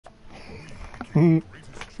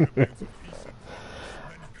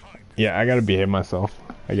Yeah, I gotta behave myself.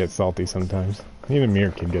 I get salty sometimes. Even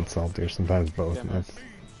Mir can get salty, or sometimes both. Yeah, And man. that's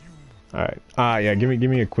all right. Yeah. Give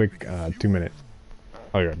me a quick 2 minute.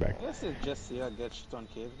 I'll be right back. This is just here, get shit on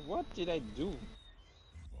kid. What did I do? You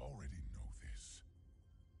already know this.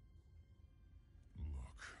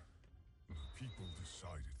 Look, the people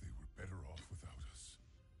decided they were better off without us.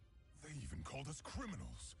 They even called us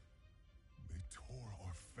criminals. They tore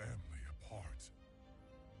our family apart.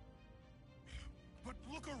 But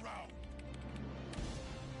look around.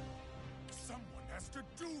 Someone has to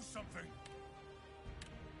do something.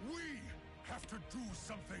 We have to do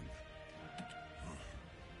something.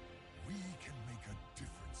 We can make a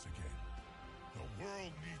difference again. The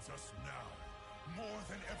world needs us now, more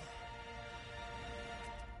than ever.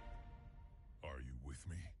 Are you with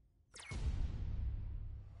me?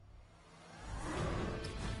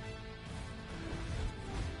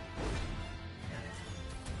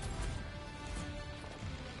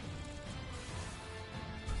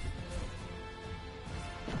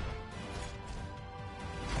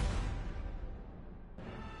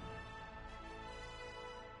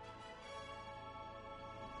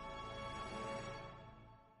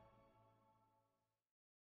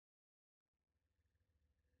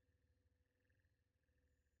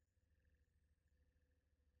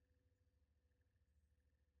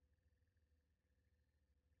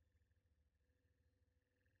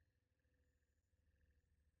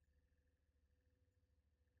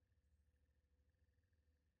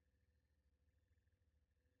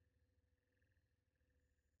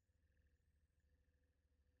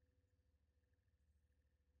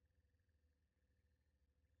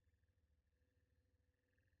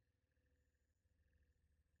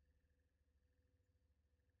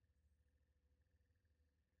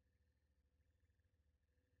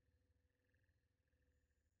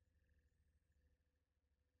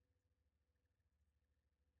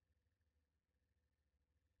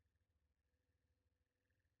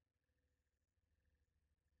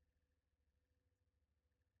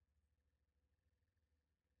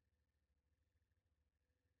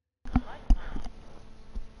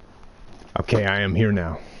 Okay, I am here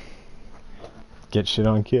now. Get shit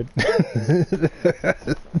on, kid.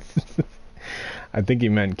 I think he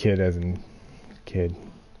meant kid as in kid.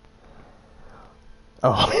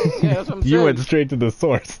 Oh, Yeah, that's what I'm you went saying. straight to the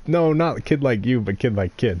source. No, not kid like you, but kid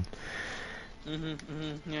like kid.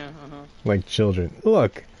 Yeah, Like children.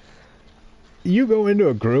 Look, you go into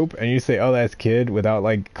a group and you say, oh, that's kid, without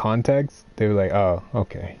like context, they were like, oh,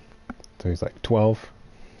 okay. So he's like 12,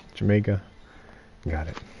 Jamaica. Got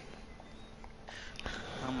it.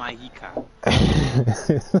 Jamaica.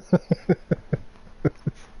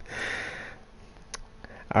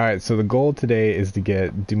 Alright, so the goal today is to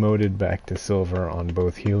get demoted back to silver on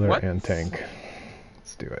both healer What? and tank.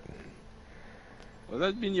 Let's do it. Well,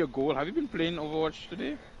 that's been your goal. Have you been playing Overwatch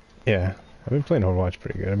today? Yeah, I've been playing Overwatch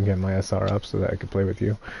pretty good. I'm getting my SR up so that I can play with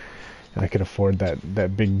you. And I can afford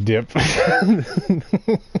that big dip.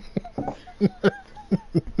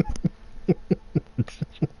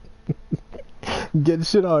 Get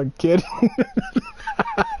shit on, kid.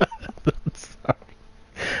 Sorry.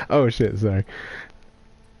 Oh shit, sorry.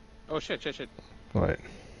 Oh shit. What?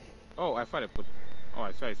 Oh, I thought I put. Oh,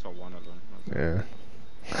 I thought I saw one of them. Yeah.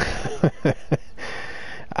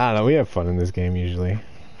 I don't know, we have fun in this game usually.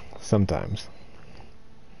 Sometimes.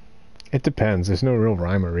 It depends, there's no real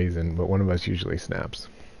rhyme or reason, but one of us usually snaps.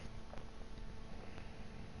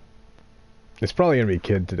 It's probably gonna be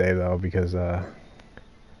kid today though, because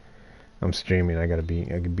I'm streaming, I can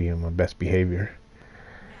be in my best behavior.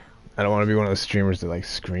 I don't want to be one of those streamers that like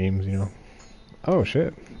screams, you know? Oh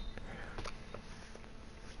shit.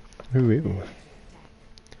 Ooh.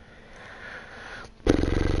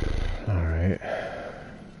 Alright.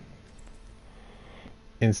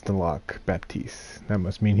 Insta-lock Baptiste. That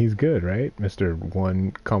must mean he's good, right? Mr.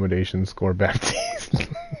 1 accommodation score Baptiste.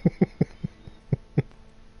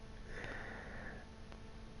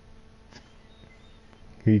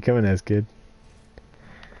 Who you coming as, kid?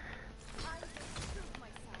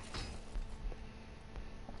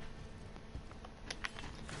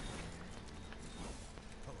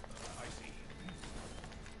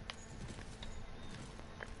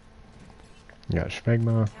 You got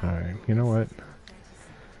Schmegma. Alright, you know what?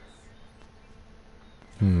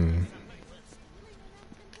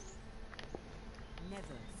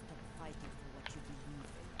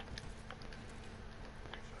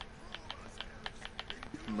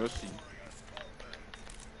 Mercy.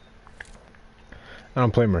 I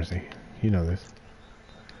don't play Mercy. You know this.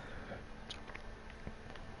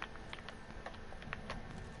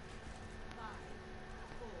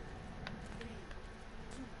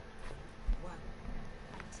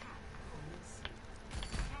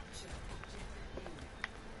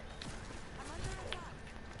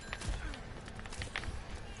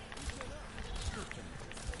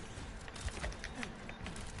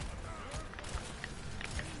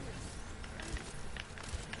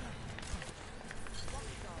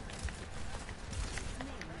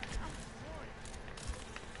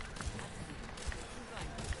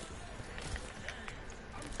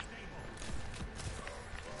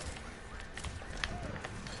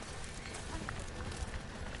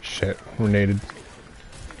 shit. We're naded.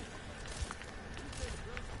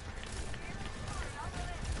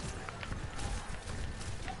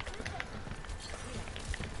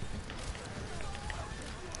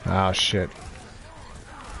 Oh shit.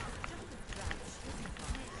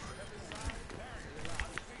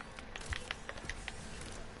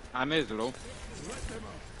 Anna is low.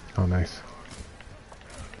 Oh nice.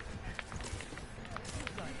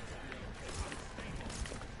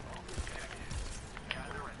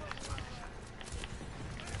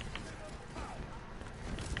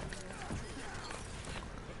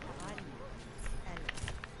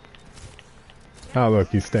 Oh look,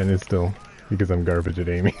 he's standing still because I'm garbage at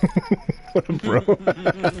aiming. What a bro.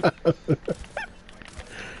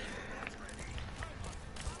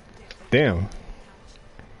 Damn.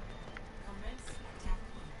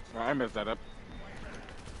 Oh, I messed that up.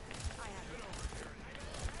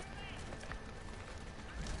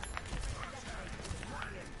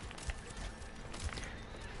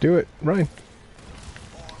 Do it, Ryan.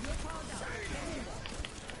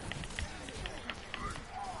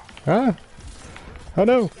 Ah! Oh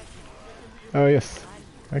no! Oh yes.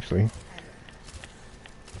 Actually.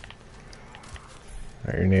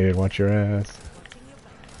 Alright, you're naded, watch your ass.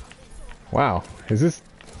 Wow, is this...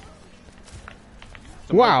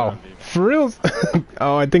 Wow! For reals?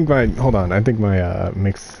 Oh, I think my... Hold on, I think my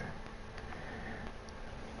mix...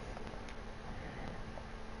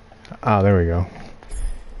 Ah, there we go.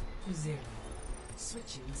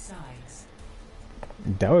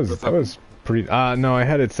 That was pretty... no, I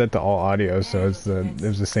had it set to all audio, so it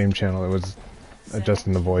was the same channel. It was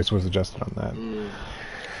adjusting the voice, was adjusted on that.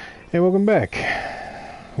 Hey, welcome back.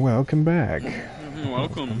 Welcome back.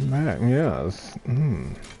 Welcome. Back, yes.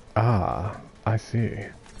 Ah, I see.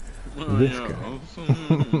 This guy.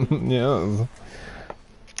 Yes.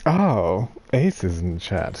 Oh, Ace is in the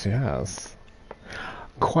chat, yes.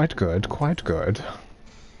 Quite good, quite good.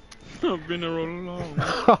 I've been a roll along.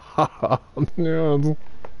 Yes.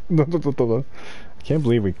 I can't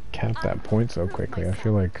believe we capped that point so quickly. I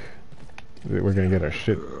feel like we're gonna get our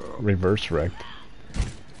shit reverse wrecked.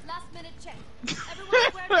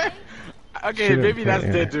 Okay, Should've maybe that's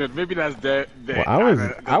played, dead, yeah. dude. Maybe that's dead. Well, I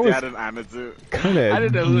was kind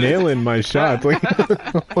of nailing my shots. Like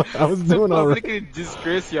I was doing all right. Publicly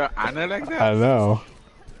disgrace your Anna like that? I know.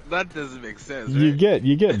 That doesn't make sense. You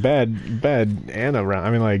Right? get bad Anna round. I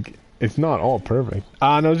mean, like it's not all perfect.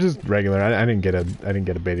 No, it's just regular. I didn't get a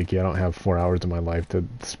beta key. I don't have 4 hours of my life to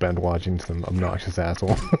spend watching some obnoxious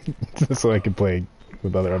asshole just so I could play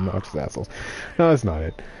with other obnoxious assholes. No, that's not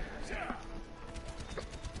it.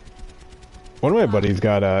 One of my buddies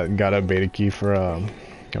got a beta key for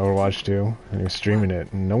Overwatch 2, and he was streaming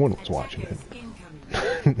it, and no one was watching it.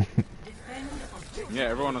 Yeah,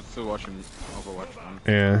 everyone is still watching Overwatch.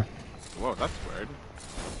 Yeah. Whoa, that's weird.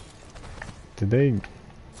 Did they?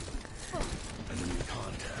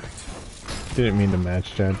 Didn't mean to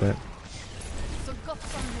match chat that.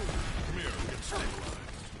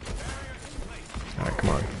 Alright, come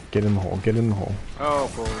on. Get in the hole, get in the hole.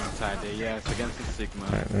 Oh, bro, inside there. Yeah, it's against the Sigma.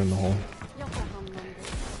 Alright, they're in the hole.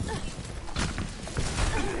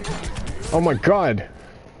 Oh my god!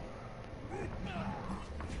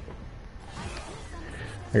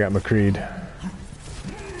 I got McCreed.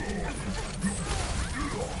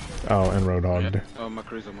 Oh, and Roadhogged. Yeah. Oh,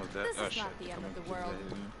 McCree's almost dead. Oh shit.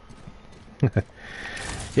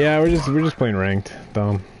 Yeah, we're just playing ranked,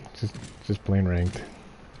 Dom. Just playing ranked.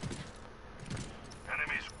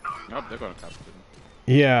 Oh, they're gonna capture them.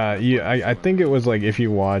 Yeah, I think it was like if you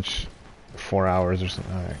watch 4 hours or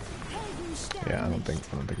something. Alright. Yeah, I don't think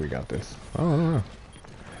we got this. Oh, I don't know.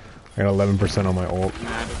 I got 11% on my ult. Nah,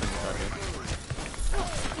 I don't think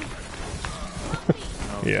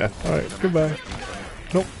we got it. Yeah. Alright, goodbye.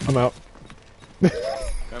 Nope, I'm out.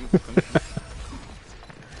 Come.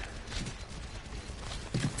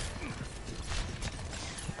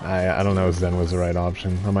 I don't know if Zen was the right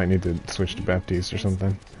option. I might need to switch to Baptiste or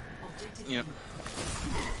something. Yep.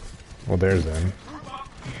 Well, there's Zen.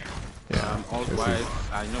 Yeah. Alt-wise,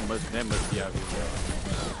 I know they must be out here.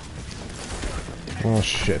 Oh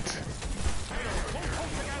shit.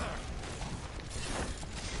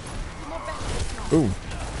 Ooh.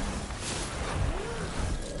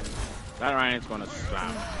 That Ryan's gonna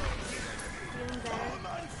slam.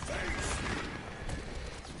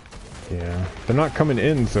 Yeah. They're not coming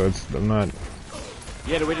in, so I'm not...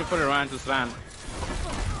 Yeah, they're waiting for the Ryan to slam.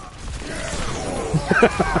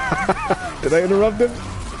 Did I interrupt him?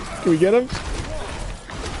 Can we get him?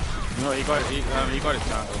 No, he got his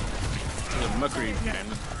chance. The Mercury man.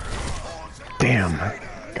 Damn.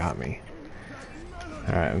 Got me.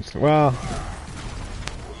 Alright, well...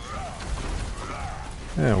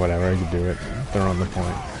 Whatever, I could do it. They're on the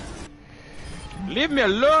point. Leave me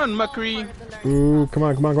alone, Macri. Ooh, come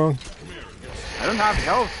on, come on, come on. I don't have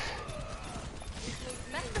health.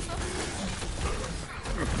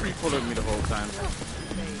 You're free following me the whole time.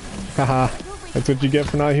 Haha, that's what you get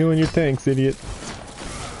for not healing your tanks, idiot.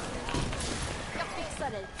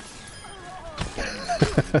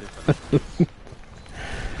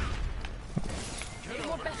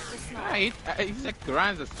 He's like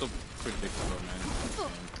grinds are so predictable, man.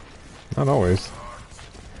 Not always.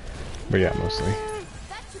 But yeah, mostly.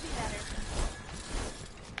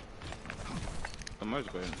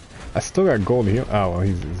 I still got gold heal. Oh, well,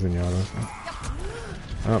 he's Zenyatta.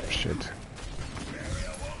 Oh, shit.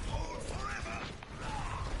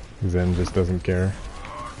 Zen just doesn't care.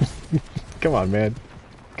 Come on, man.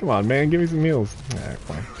 Come on, man. Give me some heals. Alright,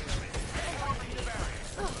 fine.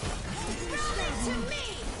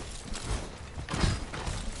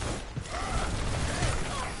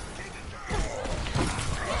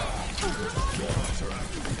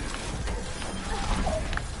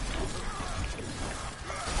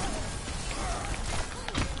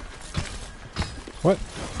 What?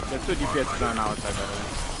 There's 2 DPS down outside, by the way.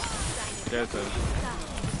 There's a...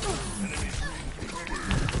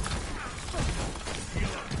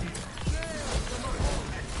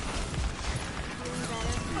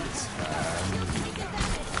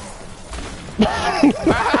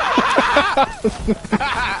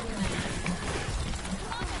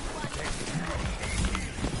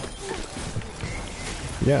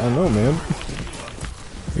 Yeah, I know, man.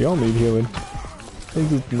 We all need healing.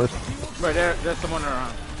 This is mercy. Right there's someone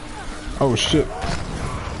around. Oh shit.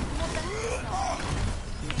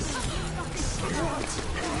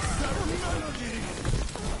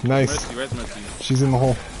 Nice. Mercy, where's Mercy? She's in the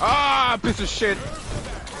hole. Ah, piece of shit.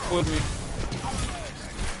 Hold me.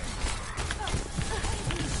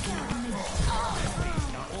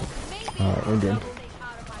 Alright, we're good.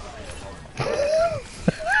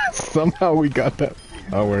 Somehow we got that.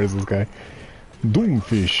 Oh, where is this guy?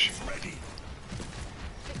 Doomfish.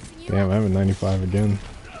 Damn, I have a 95 again.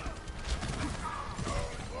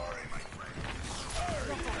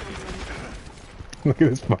 Look at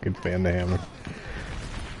this fucking fan to hammer.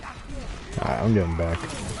 Alright, I'm getting back.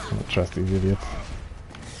 I don't trust these idiots.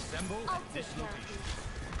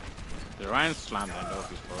 The Ryan slammed that though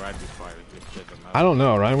before, right before I did the map. I don't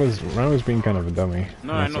know. Ryan was being kind of a dummy.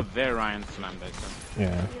 No, I know their Ryan slammed that.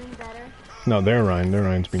 Yeah. No, their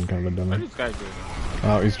Ryan's being kind of a What dummy. is this guy doing?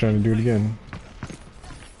 Oh, he's trying to do it again.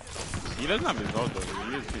 He doesn't have his ult though.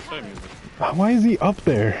 He's so music. Why is he up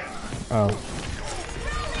there? Oh.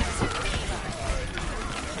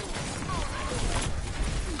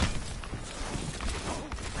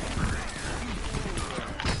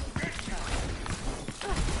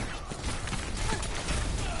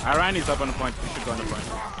 Ryan is up on the point. We should go on the point.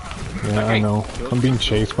 Yeah, Okay. I know. I'm being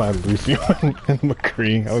chased by Lucio and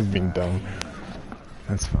McCree. I was being dumb.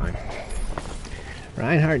 That's fine.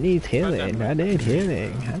 Reinhardt needs healing. I need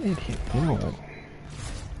healing. I need healing. You know what?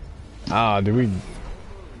 Ah, did we...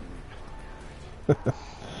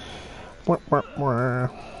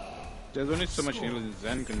 There's only so much healing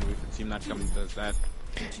Zen can do if the team not coming does that.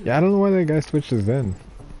 Yeah, I don't know why that guy switched to Zen.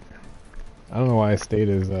 I don't know why I stayed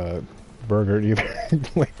as Burger either.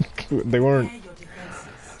 Like, they weren't...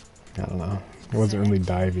 I don't know. It wasn't really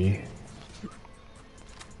divey.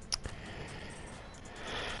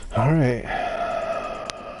 Alright. I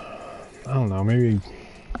don't know, maybe...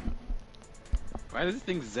 Why does it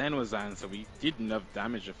think Zen was on? So we did enough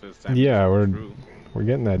damage the first time. Yeah, we're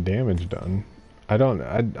getting that damage done. I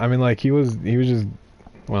mean, like, he was just...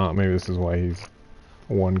 Well, maybe this is why he's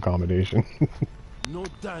one combination. No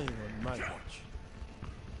dying on my watch.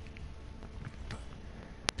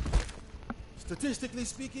 Statistically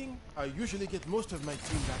speaking, I usually get most of my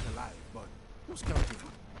team back alive, but who's counting?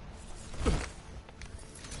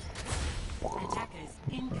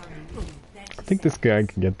 I think this guy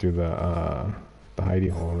can get through the hidey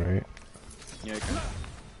hole, right? Yeah, you can.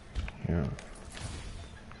 Yeah.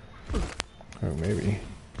 Oh, maybe.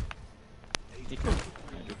 He can. I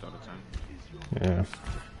do it all the time. Yeah.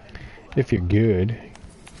 If you're good.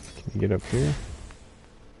 Can you get up here?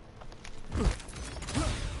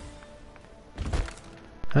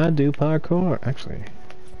 I do parkour. Actually,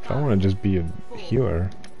 if I want to just be a healer.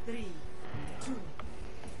 3, 2,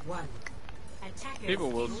 1.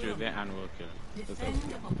 People will shoot there and will kill.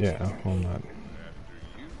 Yeah, well,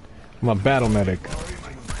 I'm a battle medic.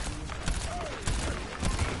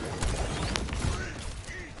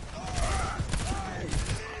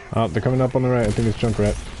 Oh, they're coming up on the right. I think it's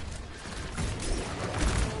Junkrat.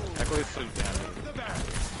 Echo is still down.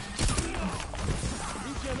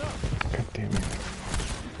 God damn it.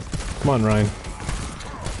 on, Ryan.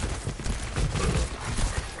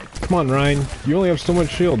 Come on, Ryan. You only have so much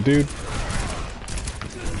shield, dude.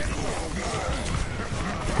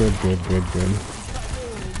 Good, good, good, good.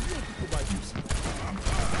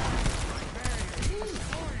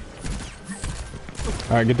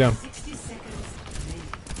 Alright, get down.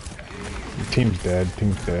 Team's dead.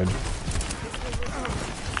 Team's dead.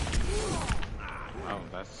 Oh,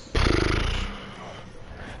 that's...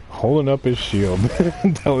 Holding up his shield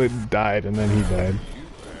until it died, and then he died.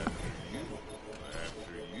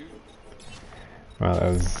 Wow,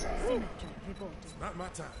 that was... Not my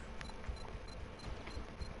time.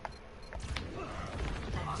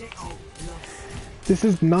 This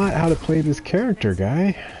is not how to play this character,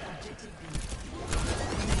 guy.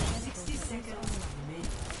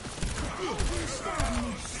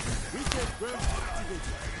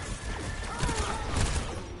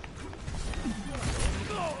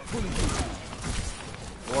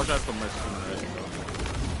 Watch out for my skin.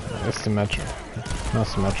 It's Symmetra. Not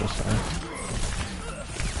Symmetra, sorry.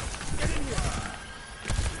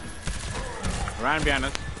 Ryan behind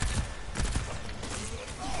us.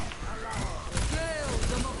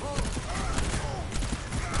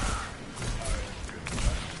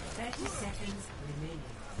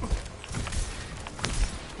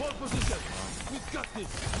 Hold position. We've got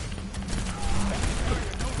this.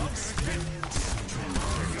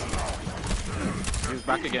 He's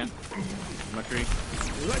back again. McCree.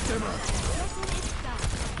 Let them out.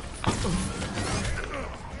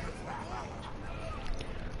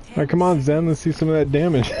 Alright, come on, Zen. Let's see some of that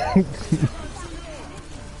damage.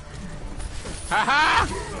 Haha!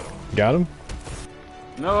 Got him?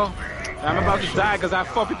 No, I'm about to die because I have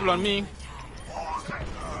 4 people on me.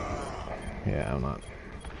 Yeah, I'm not.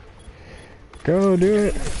 Go do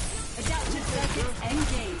it.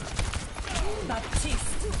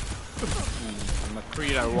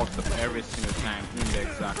 McCree that walked up every single time in the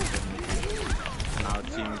exact same. Now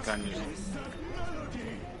team can use it.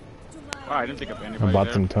 Oh, I didn't pick up anybody. I bought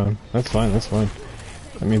there. some time. That's fine, that's fine.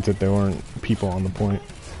 That means that there weren't people on the point.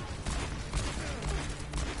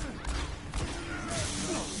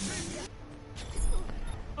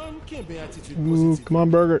 Ooh, come on,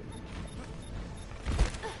 Burger.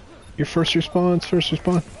 Your first response, first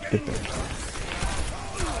respawn. Get there.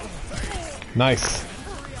 Nice.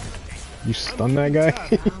 You stunned that guy?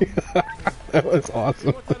 That was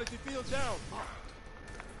awesome.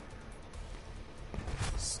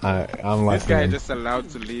 I'm This guy listening. just allowed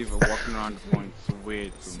to leave walking around the point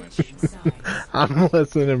way too much. I'm less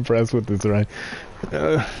than impressed with this, right?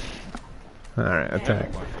 Alright,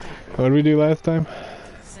 attack. What did we do last time?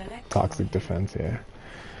 Toxic defense, yeah.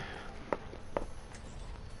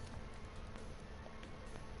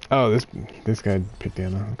 Oh, this guy picked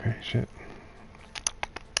Anna. Okay, shit.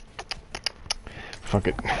 Fuck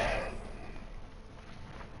it.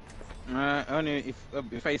 Only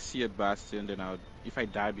if I see a Bastion, then if I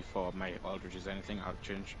die before my Aldrich is anything, I'll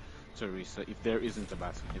change to Risa. If there isn't a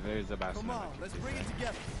Bastion, if there is a Bastion, Come on, let's bring it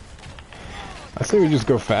together. I say we just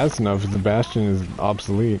go fast enough if the Bastion is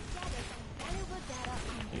obsolete.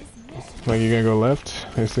 Like, you're gonna go left,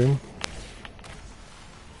 I assume?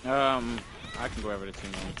 I can go wherever the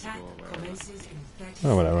team wants to go.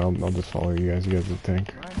 Oh, whatever, I'll just follow you guys. You guys will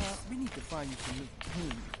tank. We need to find you some new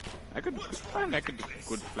I could do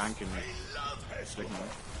good flanking.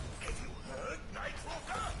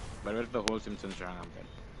 But if the whole team turns around, I'm dead.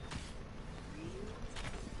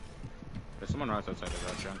 There's someone right outside of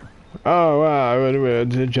that jungle. Oh, wow,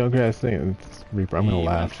 the Junkrat's thing. It's Reaper. I'm gonna He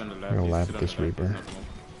laugh. went on the I'm left, gonna he's laugh still at on this the left, Reaper. he's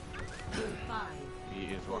not moving.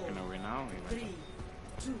 He is walking away now. He went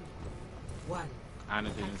 3, 2, 1. Anna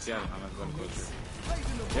didn't see it. Anna's gonna go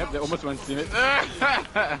through. Yep, they almost went to it.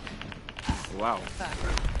 Wow.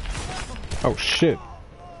 Oh, shit.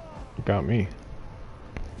 You got me.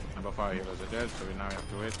 Number 5 healers are dead, so we now have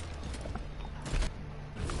to wait.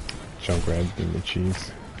 Junkrat in the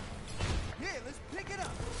cheese. Here, let's pick it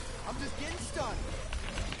up. I'm just getting started.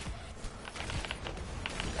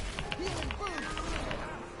 Healing boost.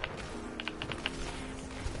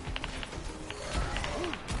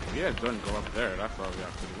 Yeah, don't go up there. That's all we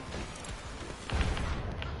have to do.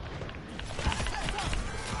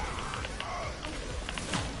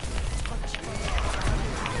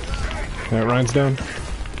 That Ryan's down.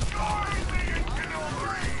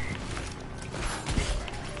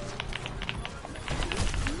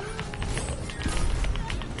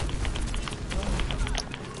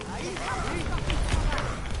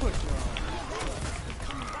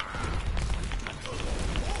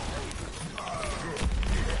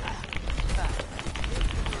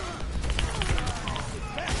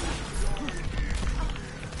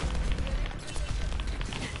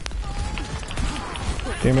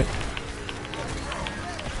 Damn it.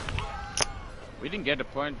 We didn't get the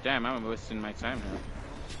point. Damn, I'm wasting my time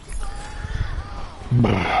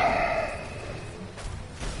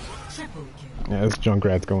Triple kill. Yeah, this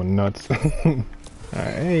Junkrat's going nuts. Alright,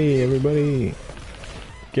 hey everybody.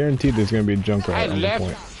 Guaranteed there's gonna be a Junkrat I on the left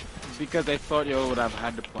point. because I thought you would have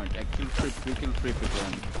had the point. I killed we killed 3 people.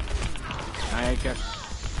 I guess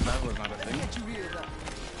that was not a thing.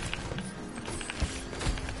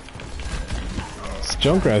 This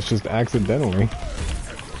Junkrat's just accidentally.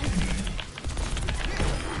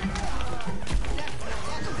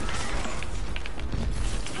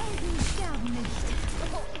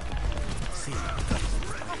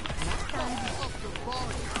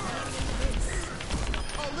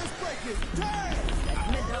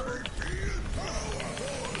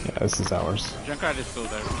 Yeah, this is ours. Junkrat is still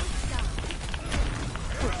there.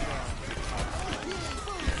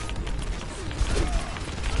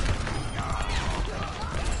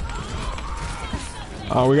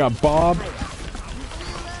 Oh, we got Bob.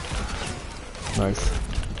 Nice.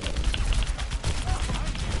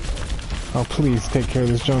 Oh, please take care of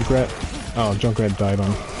this Junkrat. Oh, Junkrat died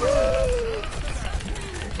on.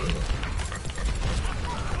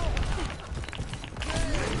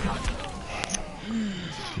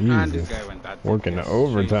 And this Jesus. guy went that Working deep.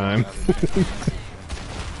 overtime.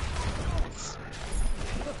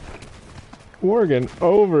 Working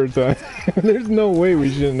overtime. There's no way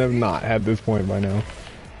we shouldn't have not had this point by now.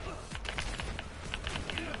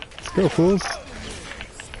 Let's go, fools.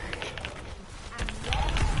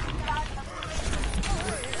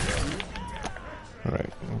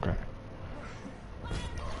 Alright, okay.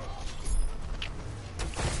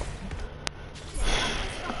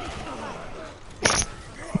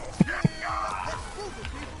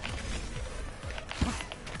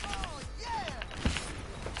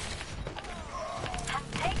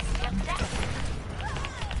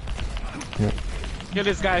 Yep. Kill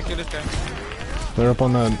this guy, kill this guy. They're up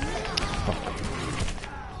on the...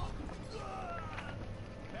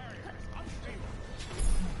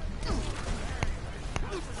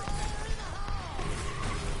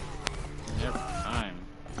 Every time.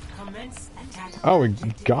 Commence attack. Oh, we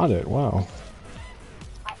got it. Wow.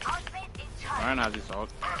 Ryan has his ult.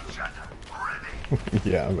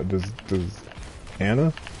 Yeah, but does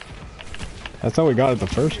Anna? That's how we got it the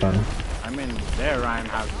first time. I mean, there Ryan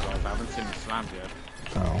has his ult. I haven't seen him slammed yet.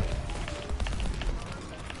 Oh.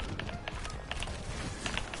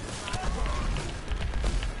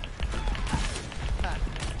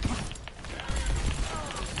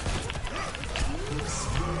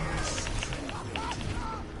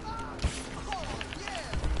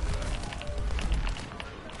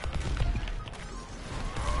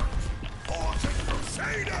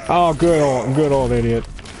 Oh, good old idiot.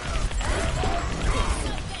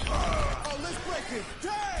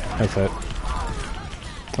 That's it.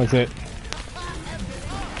 That's it.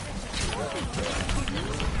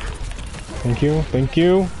 Thank you, thank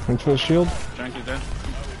you. Thanks for the shield. Junkie is dead.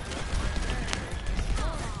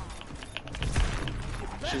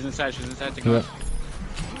 She's inside, take her. Yeah.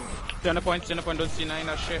 Center point, don't see 9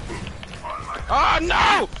 or shit. Oh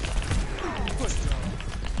no!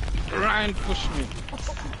 Ryan pushed me.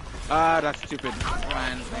 Ah, that's stupid.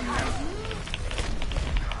 Ryan.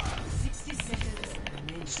 60 seconds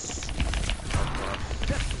remaining.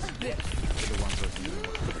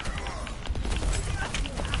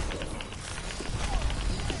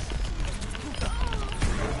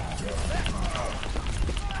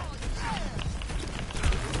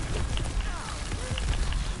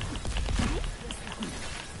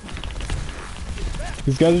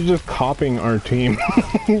 These guys are just copying our team.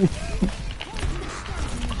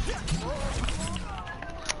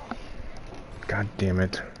 God damn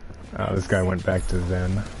it. Oh, this guy went back to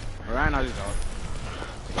Zen. Ryan has his ult.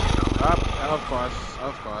 Up, of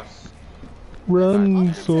course.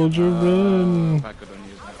 Run, soldier, run. If I could only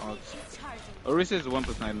use my ult. Orisa is the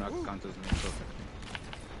 1+9 knock counters me perfectly.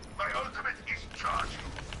 My ultimate is charging.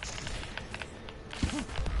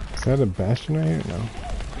 Is that a Bastion right here? No.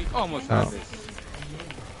 We almost had this.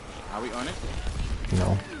 Are we on it?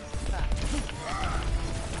 No.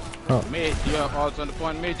 Oh, Mate, you're ult on the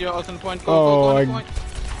point. Go, go on the point.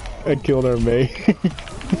 I killed our May.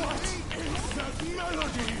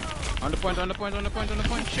 On the point.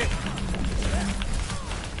 Shit.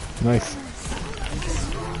 Nice.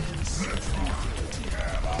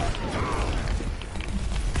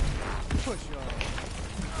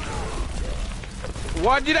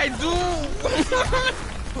 What did I do?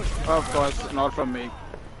 Of course, not from me.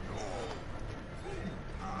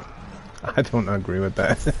 I don't agree with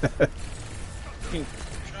that.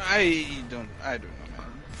 I don't know,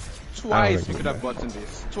 man. Twice we think could have gotten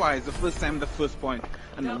this. Twice. The first time, the first point,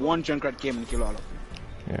 and then one Junkrat came and killed all of them.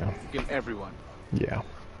 Yeah. Killed everyone. Yeah.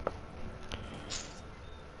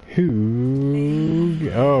 Who?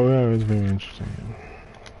 Oh, that was very interesting.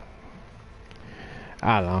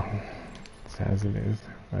 I don't know. It's as it is,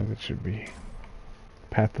 as it should be.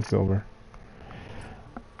 Path to silver.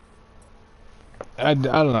 I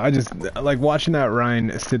don't know. I just like watching that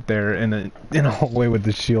Ryan sit there in a hallway with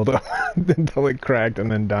the shield up until it cracked,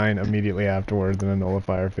 and then dying immediately afterwards in a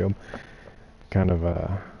nullifier field. Kind of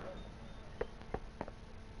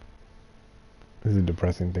this is a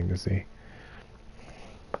depressing thing to see.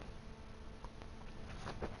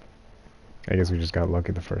 I guess we just got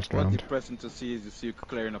lucky the first round. What's depressing to see is you see you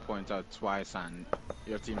clearing a point out twice and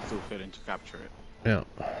your team still failing to capture it. Yeah.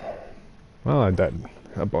 Well, I died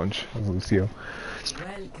a bunch of Lucio.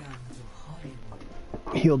 Welcome to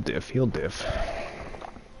Hollywood. He'll diff, he'll diff.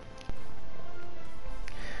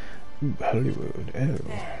 Ooh, Hollywood, oh.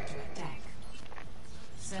 Prepare to attack.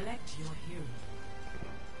 Select your hero.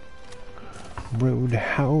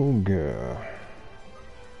 Roadhogger.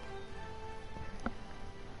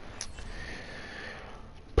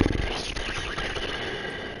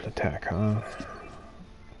 Attack, huh?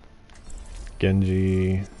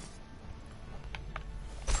 Genji.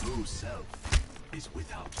 True self is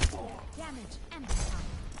without form. Damage amplified.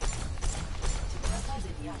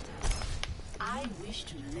 I wish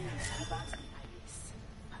to learn about the iris.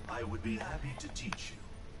 I would be happy to teach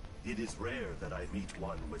you. It is rare that I meet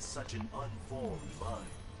one with such an unformed mind.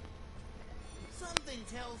 Something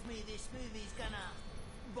tells me this movie's gonna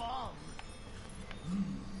bomb.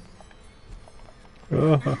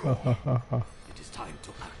 It is time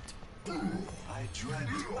to act. I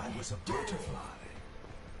dreamt I was a butterfly.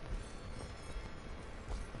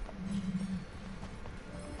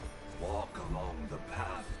 Walk along the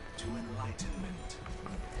path to enlightenment.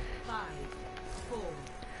 5, 4,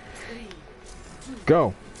 3, 2,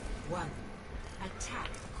 Go. 1. Attack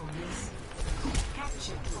commencing.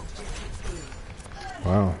 Capture objective A.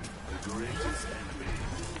 Wow. The greatest enemy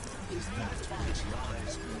is that which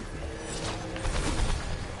lies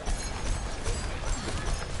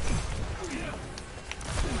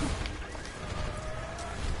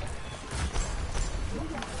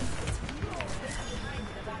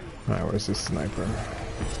Alright, where's this sniper?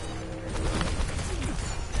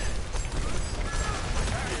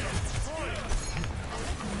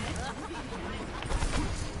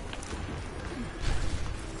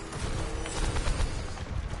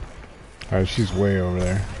 Alright, she's way over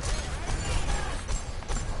there.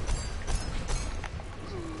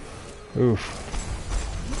 Oof.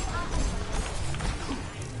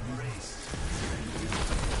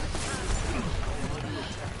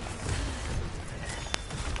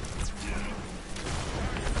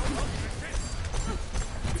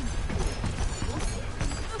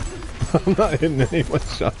 I'm not hitting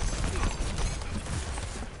anyone's shots.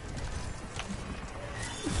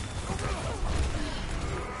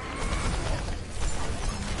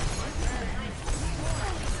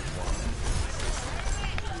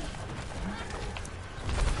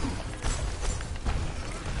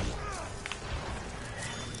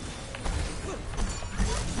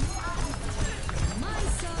 My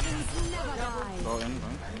servants never die. Go in,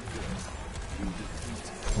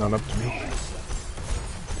 Not up to me.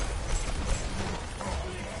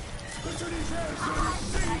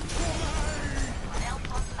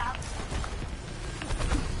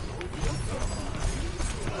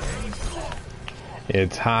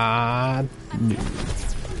 It's hot.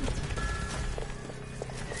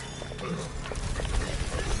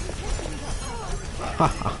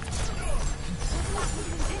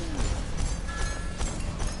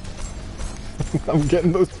 I'm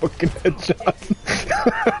getting those fucking headshots.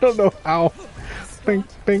 I don't know how. Think,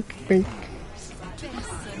 think, think.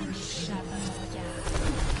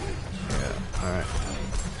 Yeah, alright.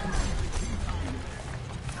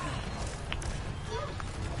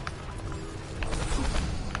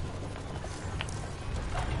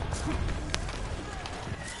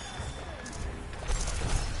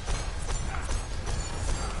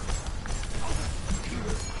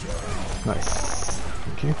 Nice.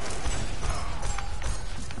 Thank you.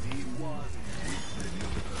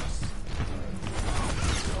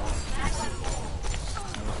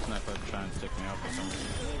 sniper trying to take me out for some reason.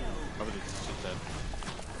 Probably she's dead.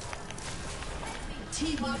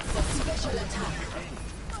 Team up for special attack.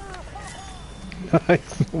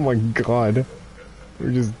 Nice. Oh my god.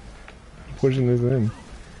 We're just pushing this in.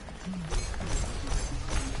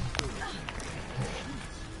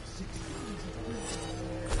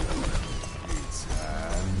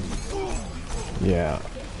 Yeah.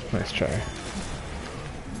 Nice try.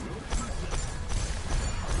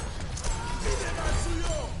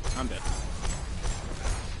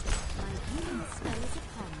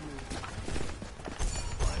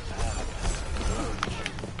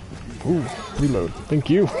 Ooh, reload. Thank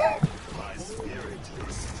you.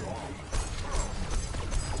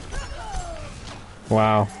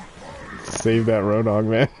 Wow. Save that Roadhog,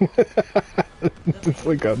 man. It's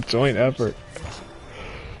like a joint effort.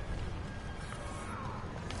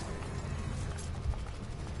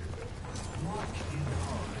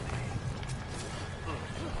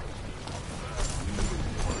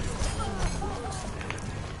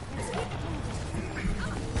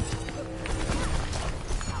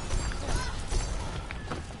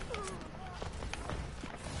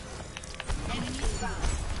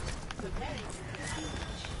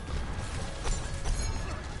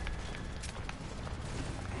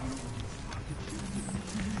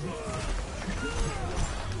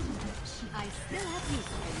 I still have use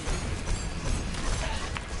for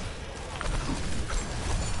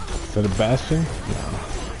Is that a Bastion? No. you.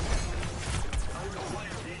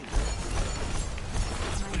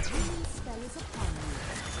 My dream spell is upon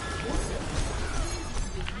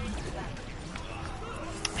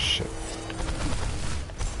you. Shit.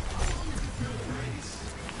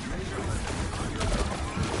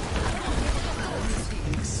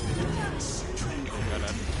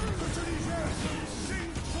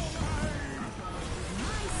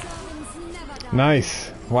 My servants never die.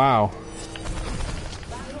 Nice. Wow.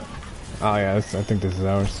 Oh yeah, I think this is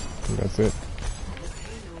ours. I think that's it.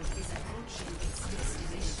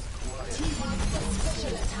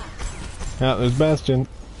 Yeah, there's Bastion.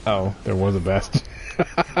 Oh, there was a Bastion.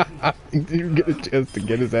 Did you get a chance to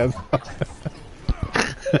get his ass off?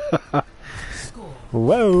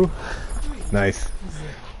 Whoa! Nice.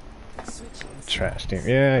 Trash team.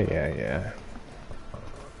 Yeah.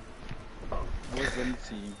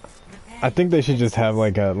 I think they should just have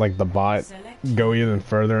like the bot go even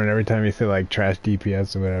further, and every time you say like trash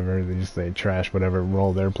DPS or whatever, they just say trash whatever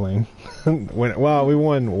role they're playing. Well, we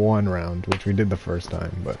won one round, which we did the first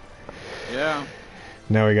time, but Yeah.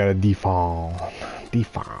 now we got a defense.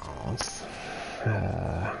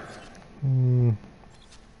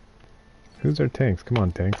 Who's our tanks? Come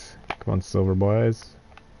on, tanks. Come on, silver boys.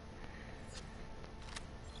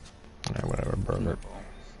 Alright, whatever, burger.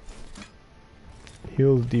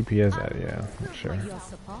 Heals DPS at yeah, sure. Your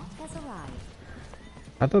support has arrived.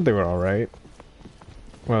 I thought they were alright.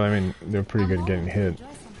 Well, I mean, they're pretty good at getting hit. Enjoy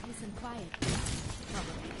some peace and quiet.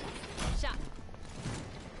 Shot.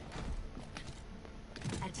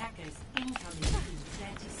 Attackers incoming in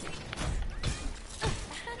 30 seconds.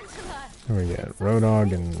 Angela, What do we get?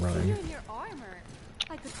 Roadhog and you Rhyme. and your armor.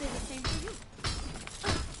 I could say the same for you.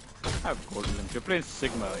 I have golden limbs. You're playing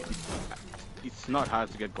Sigma. It's not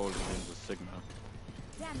hard to get golden limbs with Sigma.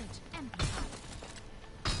 Damage amplified.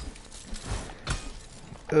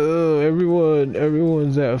 Oh,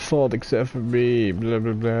 everyone's at fault except for me. Blah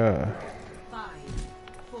blah blah. 5,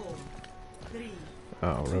 4, 3.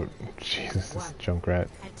 Oh, Road. Jesus, this Junkrat.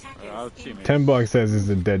 Our teammates. $10 says it's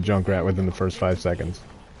a dead Junkrat within the first 5 seconds.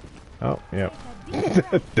 Oh, yep.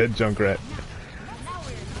 Dead Junkrat.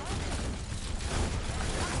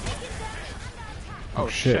 Oh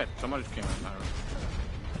shit. shit! Somebody just came out now.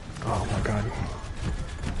 Oh my god.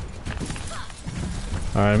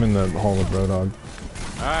 Alright, I'm in the hole with Roadhog.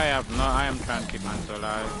 I am trying to keep Hanzo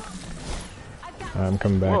alive. I'm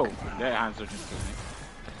coming back. Whoa! Their Hanzo just killed me.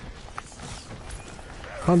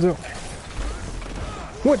 Hanzo.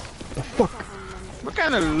 What the fuck? What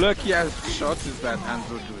kind of lucky ass shots is that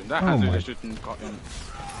Hanzo doing? That Oh Hanzo my- just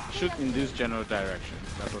shoot in this general direction.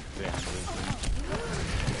 That's what the Hanzo is doing.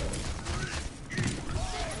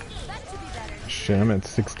 Shit, I'm at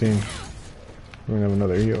 16. We're gonna have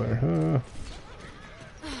another healer.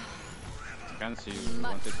 Can't see you.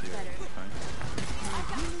 Wanted you. Fine.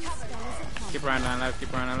 Keep running alive.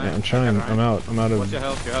 Keep running alive. Yeah, I'm trying. I'm out of... What's your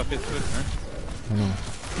health? Your health is good, right?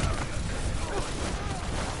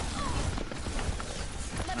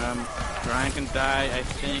 Brian can die, I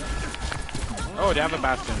think. Oh, they have a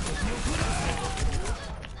Bastion.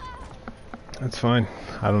 That's fine.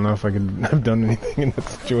 I don't know if I could have done anything in that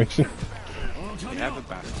situation. They have a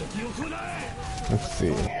Bastion. Let's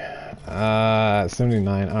see.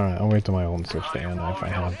 79. Alright, I'll wait till my own switch to Anna if I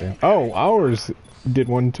have to. Oh, ours did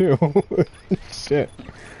one too. Shit.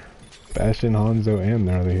 Bastion, Hanzo, and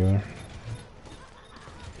their other healer.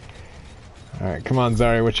 Alright, come on,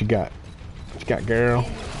 Zari, what you got? What you got, girl?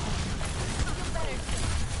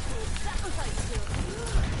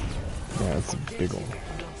 Yeah, it's a big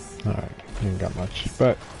one. Alright, you ain't got much,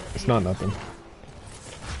 but it's not nothing.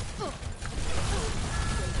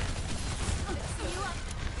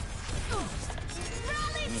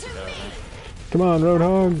 Come on,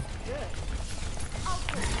 Roadhog.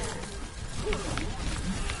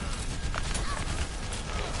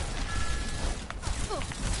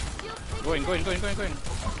 Going.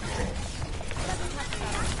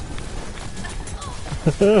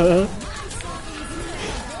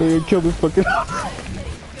 They killed this fucking.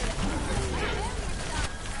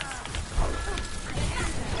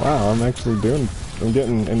 Wow, I'm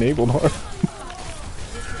getting enabled hard.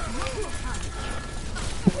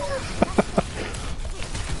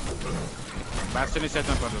 Bastion is set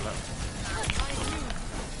up on the left.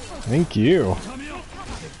 Thank you.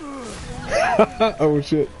 Oh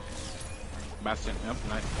shit. Bastion, yep,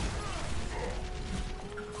 nice.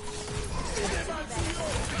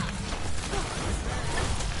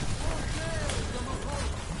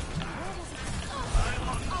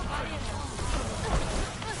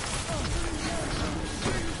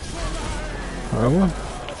 Oh yeah.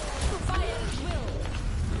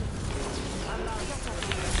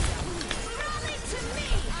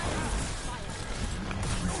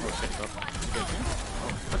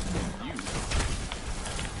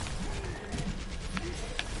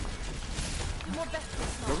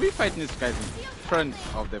 Are we fighting these guys in front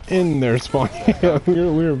of the In their spawn. Yeah,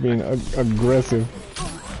 we're being aggressive.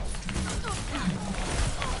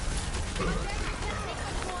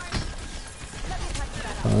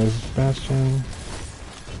 There's Bastion.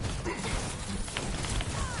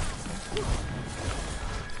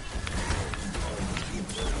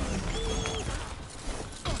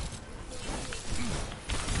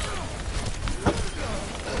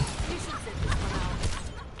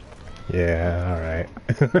 Yeah, alright.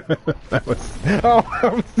 That was... Oh,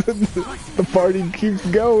 the party keeps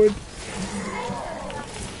going.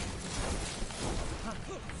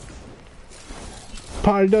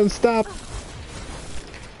 Party doesn't stop.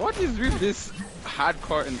 What is with this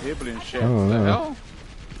hardcore enabling shit? I don't What the know. hell?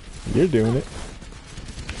 You're doing it.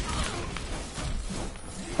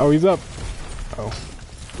 Oh, he's up. Oh.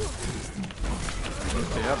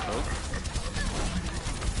 Stay up, though.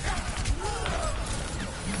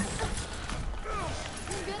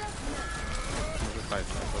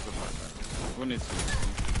 Who needs to?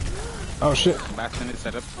 Oh shit. Bastion is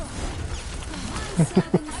set up.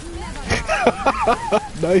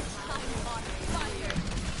 Nice.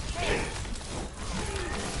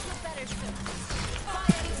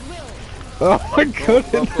 Oh my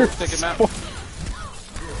god. Go, take him out.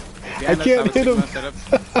 I can't hit him.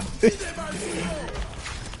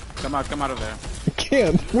 Come out of there. I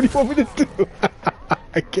can't. What do you want me to do?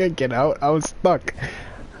 I can't get out. I was stuck.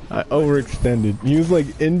 I overextended. He was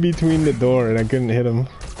like in between the door and I couldn't hit him.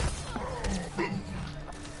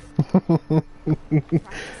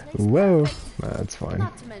 Whoa. Nah, that's fine.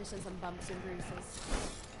 Not to mention some bumps and bruises.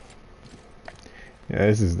 Yeah,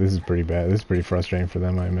 this is pretty bad. This is pretty frustrating for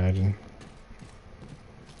them, I imagine.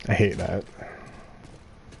 I hate that.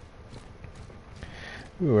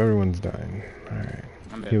 Ooh, everyone's dying. Alright.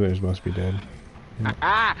 Healers must be dead.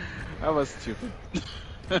 Ah! That was stupid.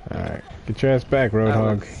 Alright. Get your ass back,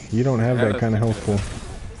 Roadhog. You don't have that kind of health pool.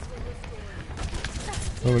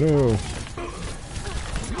 Oh no.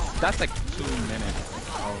 That's like 2 minutes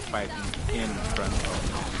of fighting in front of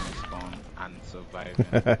the spawn and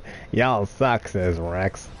surviving. Y'all suck, says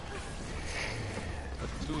Rex.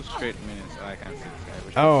 2 straight minutes, I can't see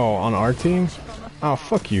this guy. Oh, on our team? Oh,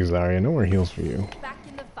 fuck you, Zarya. No more heals for you. Back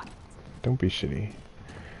in the fight. Don't be shitty.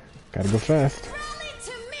 Gotta go fast. Rally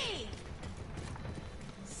to me!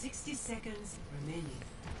 60 seconds remaining.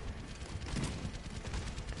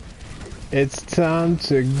 It's time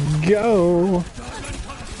to go.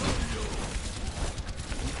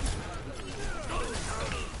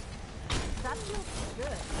 That feels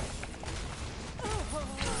good.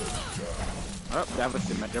 Oh, that was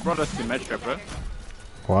Symmetra. They brought us Symmetra, bro.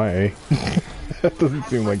 Why? That doesn't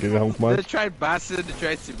seem like it helps They much. tried Bastion, they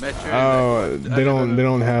tried Symmetra. Oh, like, they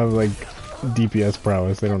don't have like DPS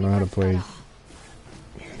prowess. They don't know how to play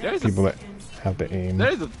There's people that have to aim.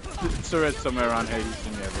 There is a turret somewhere around here you see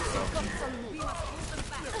me every so.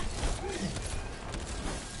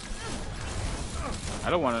 I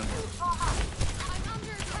don't wanna.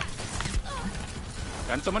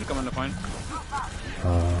 Can someone come on the point?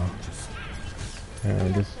 Yeah, I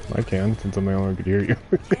guess I can, since I'm the only one who could hear you.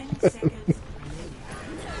 10 seconds remaining.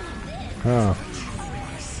 Oh.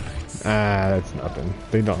 Ah, that's nothing.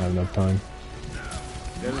 They don't have enough time.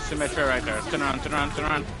 There's a Symmetra right there. Turn around, turn around, turn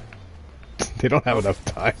around. They don't have enough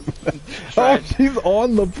time. Try Oh, it. she's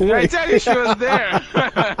on the Did I point. tell you she was there?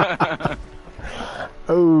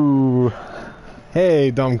 Oh.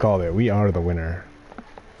 Hey, Dom called it. We are the winner.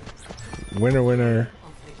 Winner, winner.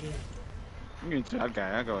 I'm into that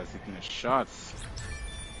guy. That guy was hitting the shots.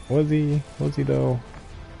 Was he? Was he though?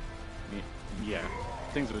 Yeah,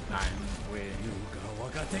 things were dying way.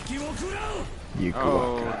 You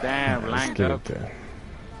Oh, damn, Let's lined get up. it there.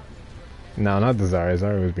 No, not the Zarya.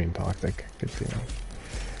 Zarya was being toxic. Good to know.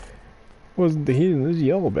 Wasn't the heat in this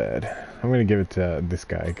yellow bed? I'm gonna give it to this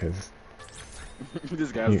guy because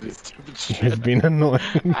This guy's doing stupid he's shit. being annoying.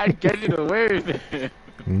 I get it away with it.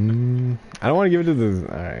 I don't want to give it to this.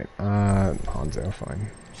 Alright, Hanzo, fine.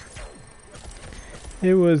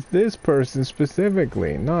 It was this person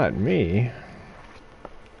specifically, not me.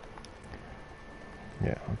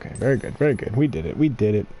 Yeah, okay, very good, very good. We did it, we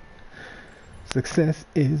did it. Success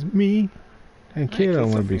is me. And kid, I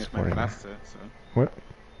don't want to be supporting her. What?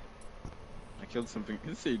 I killed something.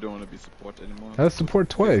 You say you don't want to be support anymore. I was support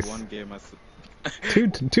twice. One game as two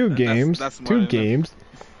games. That's two games.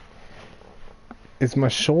 It's my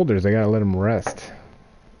shoulders. I gotta let them rest.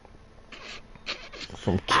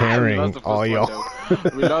 From carrying all y'all.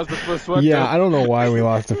 We lost the first one. Yeah, I don't know why we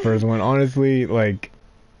lost the first one. Honestly, like,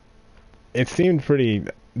 it seemed pretty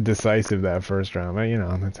decisive that first round. But, you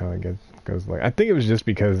know, that's how it goes. Like, I think it was just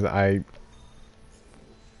because well,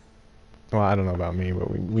 I don't know about me, but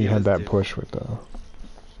we had that push with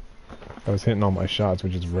I was hitting all my shots,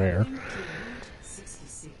 which is rare.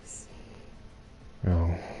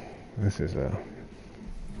 Oh, this is a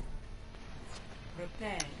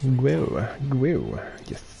Gwil.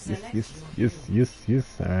 Yes.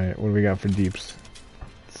 Alright, what do we got for deeps?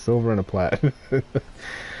 Silver and a plat. That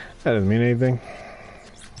doesn't mean anything.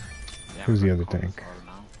 Yeah, who's the other tank?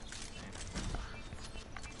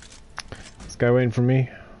 This guy waiting for me?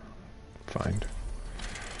 Fine.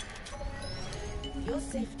 Your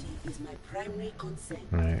safety is my primary concern.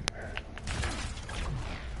 Right.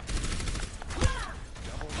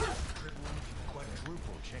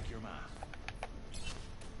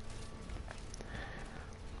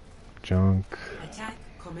 Junk. Attack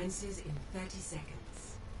commences in 30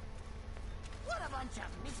 seconds. What a bunch of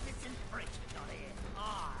misfits and freaks we got here.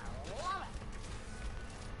 Oh,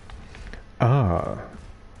 I love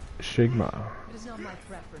it. Shigma. It is not my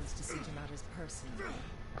preference to see to matters personally,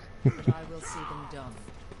 but I will see them done.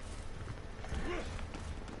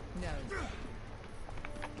 No.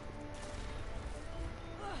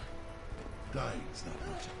 Dying's not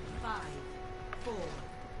much. 5, 4,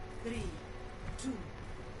 3, 2,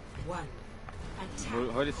 1. Attack.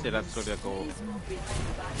 How do you say that so they go?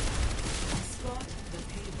 Spot the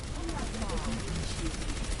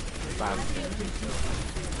Bad.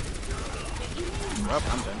 Well,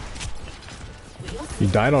 I'm done. You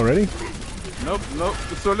died already? Nope.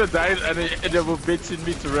 Solo died and they were bitching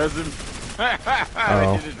me to res him.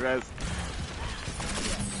 I didn't res.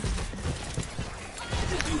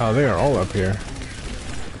 Oh, they are all up here.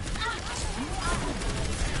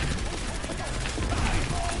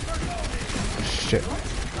 Shit.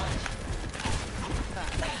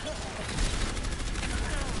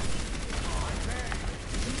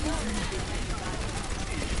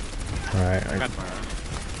 Alright, I got fire.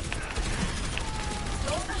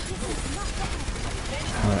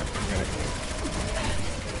 Alright,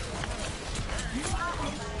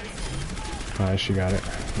 Alright, she got it.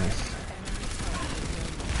 Nice.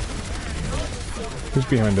 Who's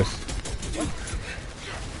behind us?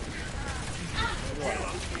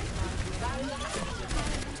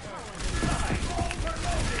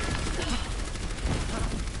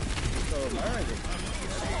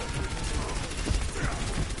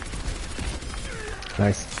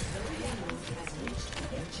 Nice.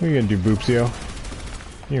 What are you gonna do, Boopsio?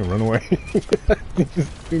 You gonna run away?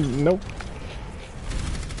 Nope.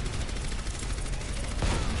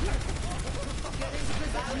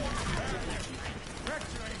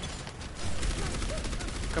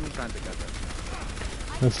 Come and stand together.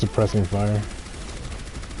 That's suppressing fire.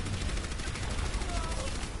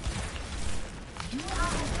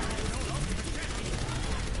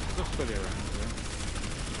 Just fully around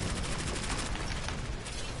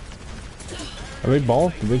Are they ball?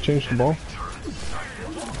 Did they change the ball?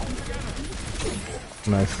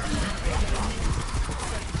 Nice.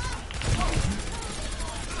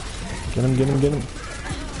 Get him, get him, get him.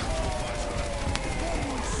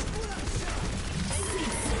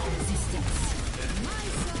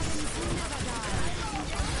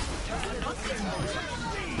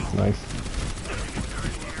 Nice.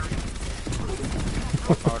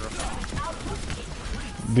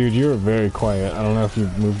 Dude, you were very quiet. I don't know if you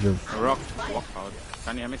moved your... Rock out.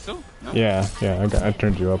 Can you hear me still? No? Yeah, I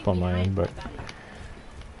turned you up on my end, but...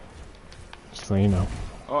 Just so you know.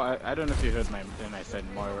 Oh, I don't know if you heard my... Then I said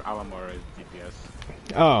our Moira is DPS.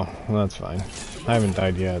 Oh, well, that's fine. I haven't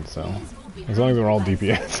died yet, so... As long as we're all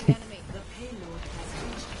DPS.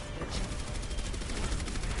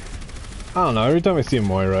 I don't know, every time I see a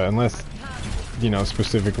Moira, unless, you know,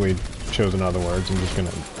 specifically chosen other words, I'm just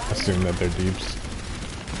gonna assume that they're deeps.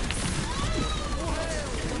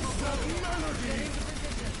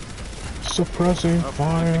 Suppressing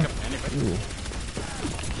fire. Pick up anybody. Ooh.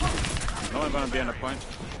 No one gonna be on the point.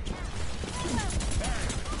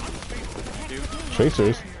 Thank you.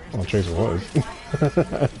 Tracers? Well, Tracer was.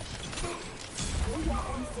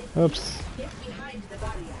 Oops.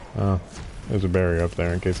 Oh, there's a barrier up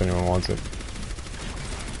there in case anyone wants it.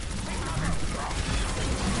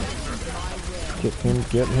 Get him,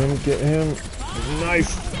 get him, get him.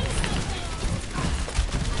 Nice!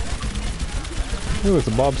 Ooh, it's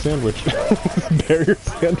a Bob sandwich. Barrier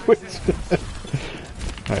sandwich.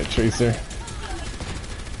 Alright, Tracer.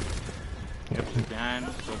 Yep, it's behind,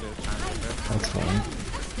 so they're trying to get there. That's fine.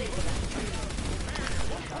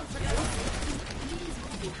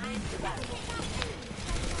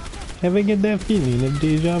 Have I get that feeling of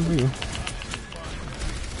deja vu? So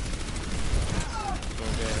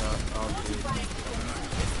they're all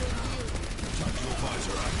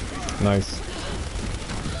Nice.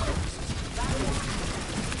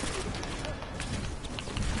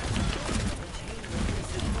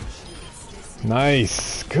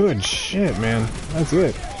 Nice. Good shit, man. That's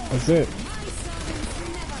it. That's it.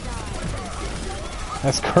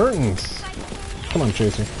 That's curtains. Come on,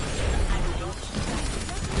 Tracer.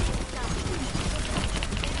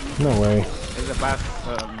 No way. There's a bath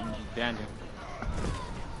behind you.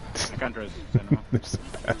 I can't trust you anymore. There's a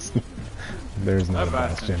bastion. There's not a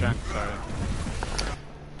bastion. Sorry.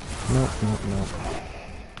 Nope, nope, nope.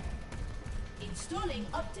 Installing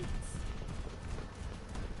updates.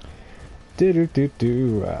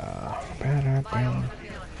 Do-do-do-do. I recommend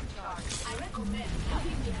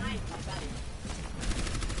having behind my back.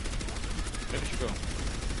 Where did she go?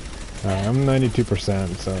 Alright, I'm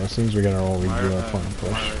 92%, so as soon as we get our ult, we do our fun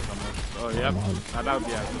push. Oh, yep. That would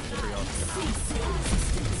be pretty awesome.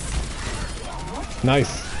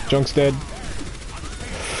 Nice. Junk's dead.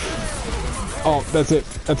 Oh, that's it.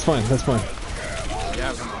 That's fine. That's fine.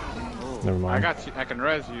 Yeah, Never mind. I got you. I can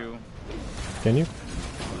res you. Can you?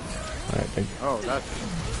 Alright, thank you. Oh, that's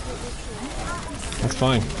That's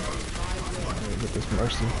fine. Get this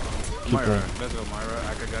mercy. Keep Myra. going. Let's go, Myra.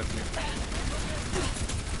 I could get you.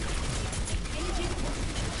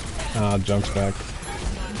 Ah, Junk's back.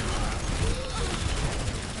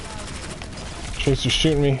 Tracer's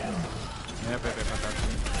shooting me. Yep, I got you.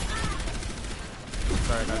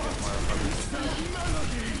 Sorry, I got this Myra.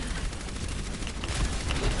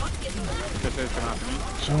 Just say it's gonna happen.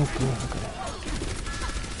 Junk. Okay.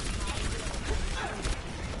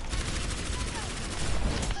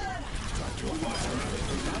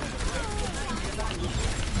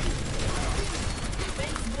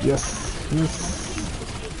 Yes. Yes.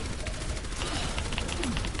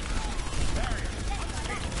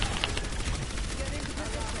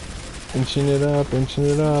 Inching it up, inching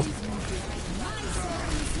it up.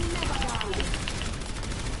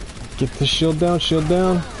 Get the shield down, shield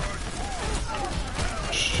down.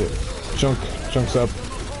 Shit. Junk's up.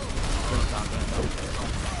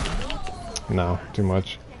 No, too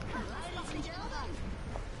much.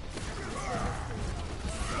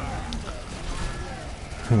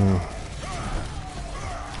 Alright.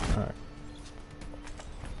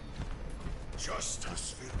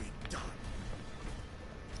 Justice will be done.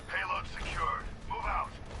 Payload secured. Move out.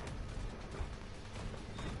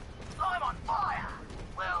 I'm on fire!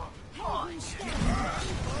 Well, watch.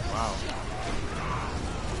 Wow.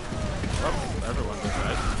 Oh, everyone's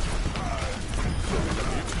dead.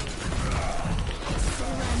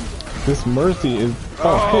 This Mercy is...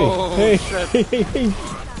 Oh, hey, hey, hey, hey.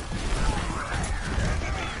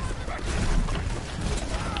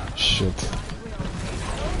 Shit.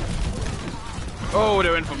 Oh, they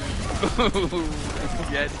went for me.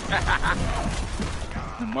 Yes.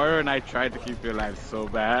 Mario and I tried to keep you alive so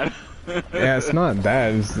bad. Yeah, it's not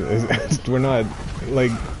that. It's we're not,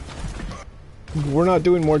 like... We're not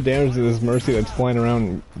doing more damage to this Mercy that's flying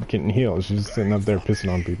around getting healed. She's just sitting up there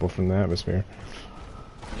pissing on people from the atmosphere.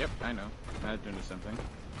 Yep, I know. I was doing the same thing.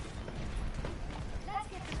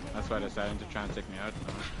 That's why I decided to try and take me out.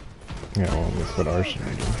 Yeah, well, that's what ours should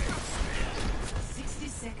be doing. 60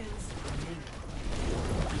 seconds.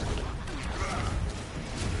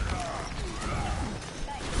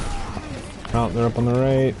 Oh, they're up on the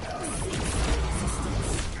right.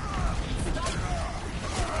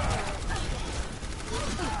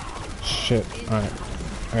 Shit. Alright.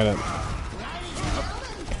 I got it.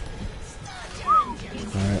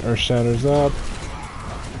 Alright, Earth Shatter's up.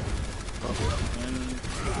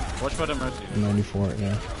 And watch for the Mercy. 94,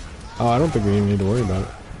 yeah. Oh, I don't think we even need to worry about it.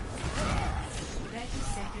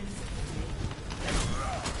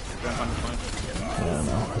 Yeah,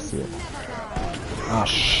 no, I see it. Ah,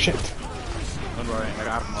 shit. Don't worry, I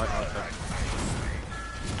got him right outside.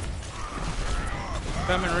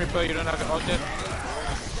 Come and Reaper, you don't have the ult yet?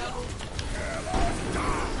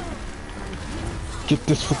 Get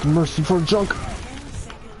this fucking mercy for a junk.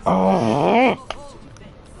 Oh.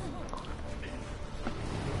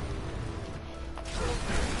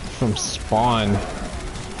 From spawn.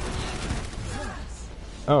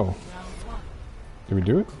 Oh. Did we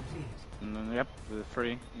do it? Yep, the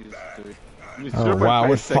free. You just do it. It's Oh wow, 0.5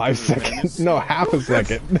 with 5 seconds. No, half a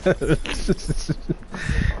second.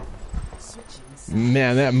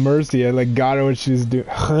 Man, that Mercy, I like got her when she was doing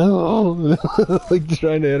like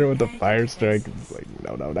trying to hit her with the fire strike. It's like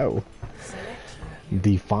no.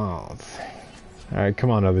 Default. Alright,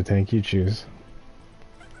 come on, other tank, you choose.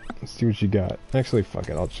 Let's see what you got. Actually, fuck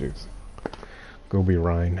it, I'll choose. Go be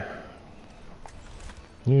Rhine.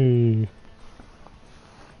 Yay.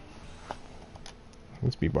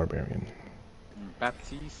 Let's be Barbarian.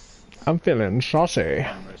 Baptiste. I'm feeling saucy.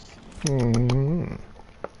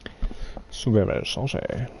 So very saucy.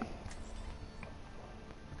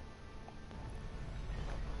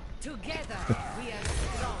 Together we are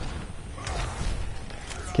strong.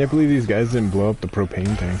 Can't believe these guys didn't blow up the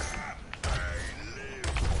propane tanks.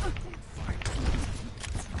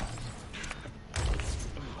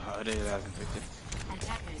 Oh, they hasn't picked it.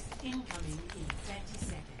 Attackers incoming in 30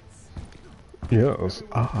 seconds. Yes,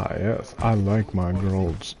 yes, I like my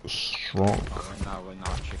girls strong. Now we're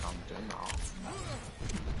not check on them now.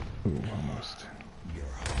 Ooh, almost. Your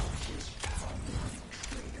heart is pounding,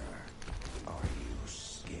 traitor. Are you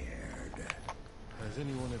scared? Has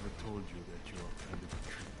anyone ever told you that you are kind of a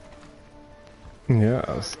tree?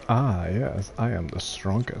 Yes, yes, I am the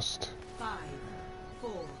strongest. 5,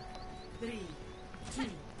 4, 3, 2,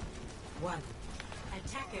 1.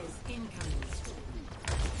 Attackers incoming.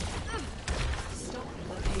 Stop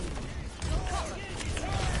the pain.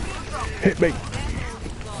 Hit me!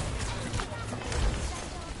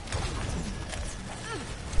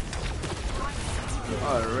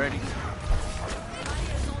 Already.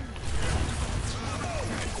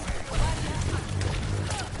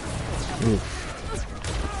 Oof.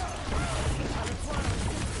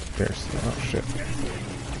 There's, oh shit.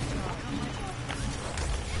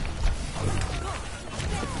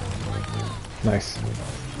 Nice.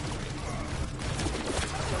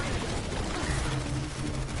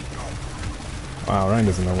 Wow, Ryan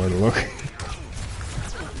doesn't know where to look.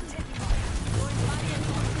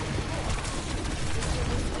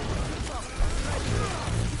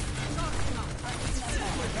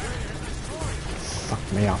 Suck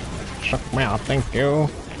me off. Suck me off, thank you.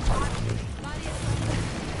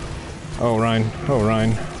 Oh, Ryan. Oh,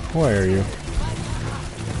 Ryan. Where are you?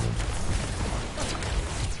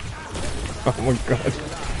 Oh my god.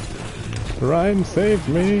 Ryan, save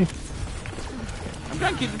me. I'm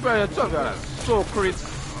trying to keep the brother talk about that. So crazy.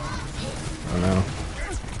 I know.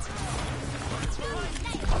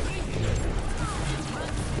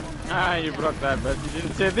 Ah, you broke that, but you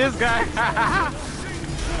didn't say this guy.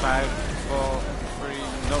 5, 4, 3,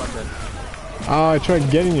 no one dead. Oh, I tried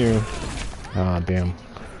getting you. Ah, damn.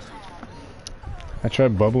 I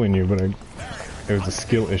tried bubbling you, but it was a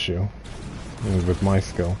skill issue. It was with my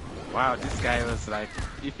skill. Wow, this guy was like,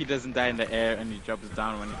 if he doesn't die in the air and he drops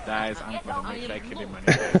down when he dies, I'm gonna make sure I kill him when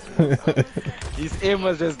he dies. His aim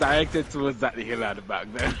was just directed towards that hill at the back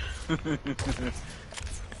there.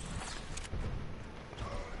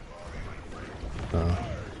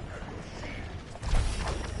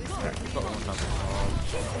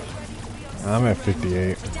 I'm at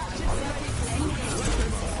 58.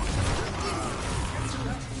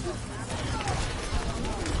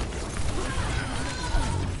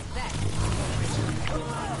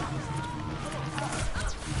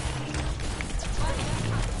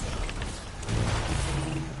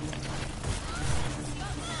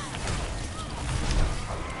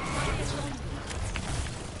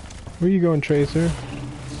 Where you going, Tracer?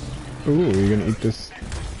 Ooh, you're gonna eat this.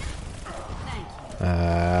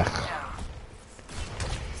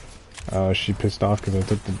 Oh, she pissed off because I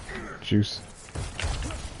took the juice.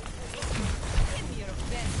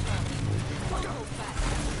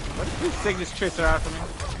 What if you take this Tracer out for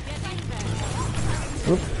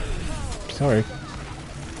me? Oop. Sorry.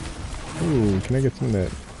 Ooh, can I get some of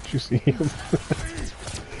that juicy heals?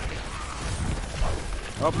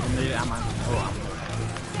 Oh, I'm on.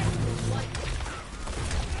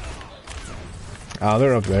 Oh,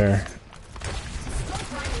 they're up there.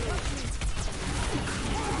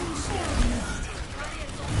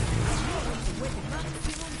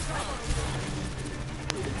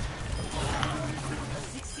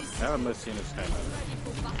 I haven't seen this guy.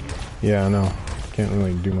 Yeah, I know. Can't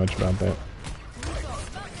really do much about that.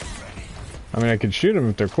 I mean, I could shoot them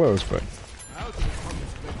if they're close, but...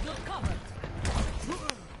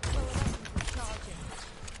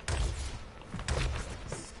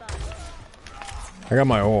 I got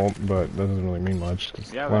my ult, but that doesn't really mean much.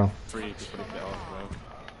 Cause, Yeah, well, like 3 people if they ult, bro.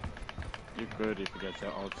 You could if you get the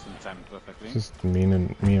ults in time perfectly. it's just me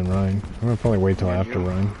and Ryan. I'm gonna probably wait till Yeah, after you.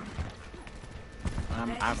 Ryan.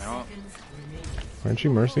 I'm out. Aren't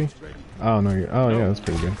you Mercy? Oh no, you're. Oh yeah, that's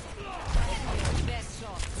pretty good.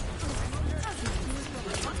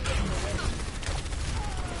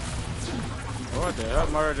 What the hell?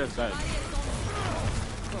 Mara just died.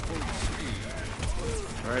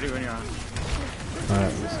 Ready when you're on.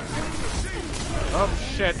 Alright. Oh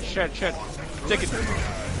shit. Take it.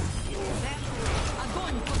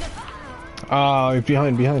 Oh,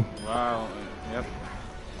 behind. Wow. Yep.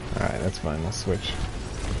 Alright, that's fine. Let's switch.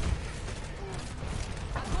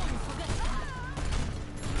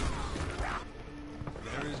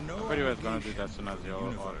 Pretty was gonna do that as soon as your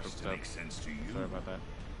ult hooked up. Sorry about that.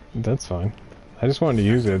 That's fine. I just wanted to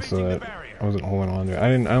use it so that I wasn't holding on to it.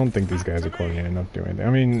 I don't think these guys are coordinated enough to do anything. I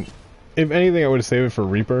mean, if anything, I would have saved it for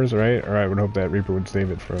Reapers, right? Or I would hope that Reaper would save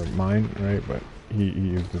it for mine, right? But he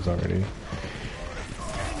used his already.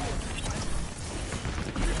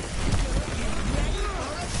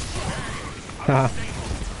 Haha.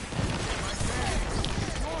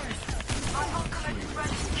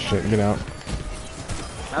 Shit, get out.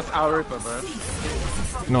 That's our Reaper, bro.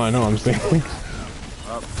 No, I know, I'm saying.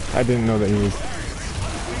 Oh. I didn't know that he was.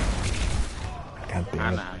 God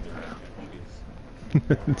damn it.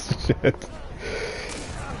 Shit.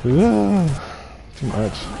 Too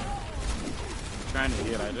much. Trying to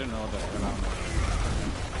heal, I didn't know that.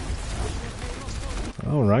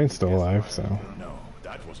 Oh, Ryan's still alive, so. No,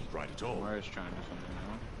 that wasn't right at all. Mari's trying to do something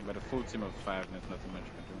now. But a full team of 5, there's nothing much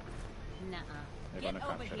you can do. Nuh-uh. They're Get gonna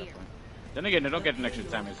over capture here. that point. Then again, they don't get an extra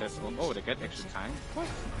time. It says, oh, they get extra time? What?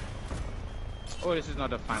 Oh, this is not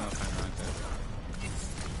the final time, right?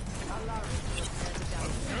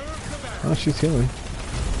 Oh, she's healing.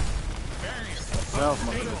 Self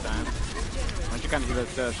most of the time. Once you can't heal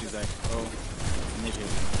herself, she's like, oh, I need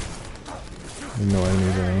healing. No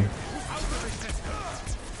enemies around.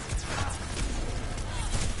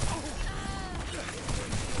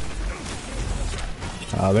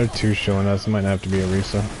 They're two showing us. It might have to be a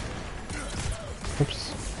Risa.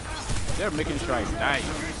 Oops. They're making sure I die.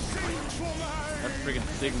 That's freaking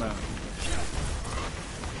Sigma.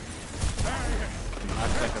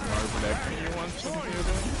 Last second Mars like, you want some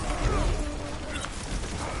healing?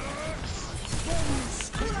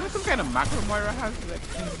 What some kind of macro Moira has? Like,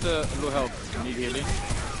 the low health, need healing.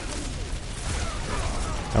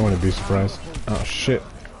 I wouldn't be surprised. Oh shit.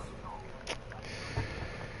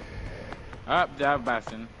 Up, they have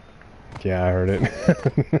Bastion. Yeah, I heard it.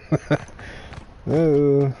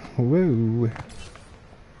 Oh, woo.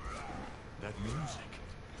 That music.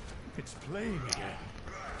 It's playing again.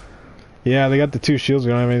 Yeah, they got the two shields.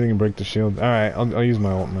 We don't have anything to break the shield. Alright, I'll use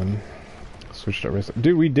my ult and then switch to wrist.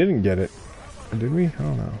 Dude, we didn't get it. Or did we? I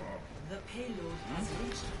don't know.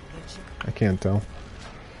 I can't tell.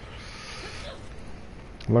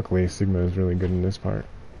 Luckily, Sigma is really good in this part.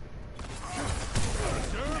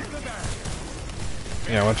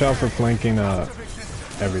 Yeah, watch out for flanking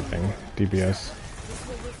everything. DPS.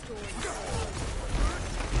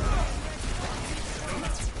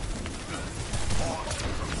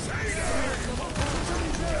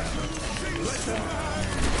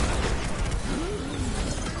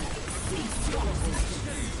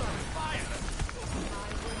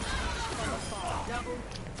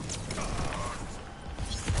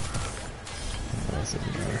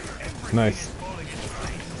 Nice.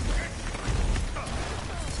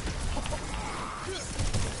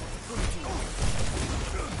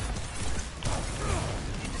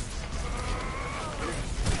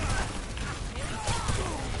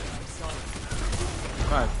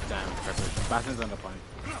 God damn, Pepper. Bastion's on the point.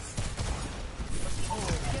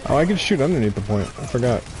 Oh, I can shoot underneath the point. I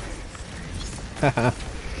forgot. Haha.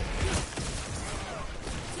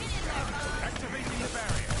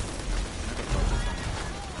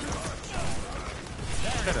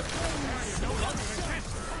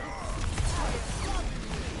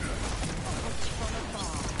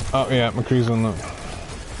 Oh yeah, McCree's on the.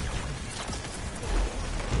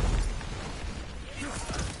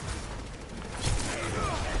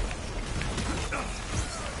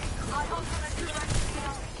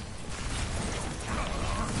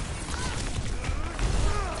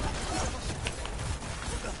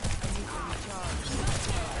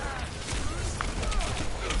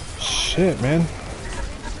 Shit, man.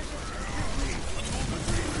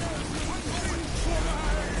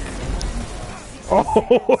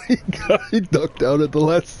 Oh, he ducked out at the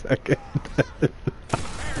last second.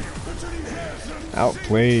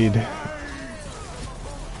 Outplayed.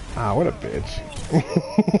 Ah, what a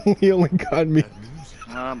bitch. He only got me.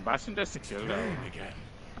 Bastion just killed though.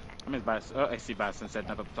 I mean, Bastion. Oh, I see Bastion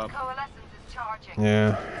setting up top. Coalescence is charging.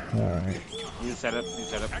 Yeah. Alright. He's set up. He's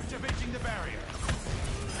set up. Activating the barrier.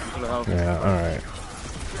 Full health. Yeah, alright.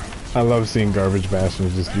 I love seeing garbage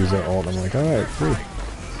bastards just use that ult. I'm like, alright, free.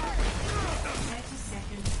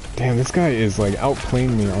 Damn, this guy is like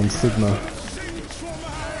outplaying me on Sigma.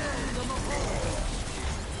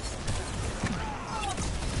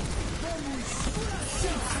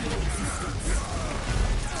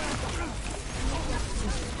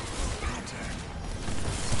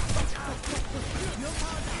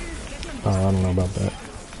 Oh, I don't know about that.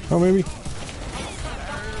 Oh, maybe.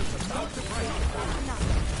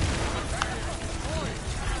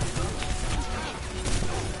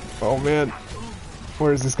 Oh man,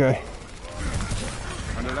 where is this guy?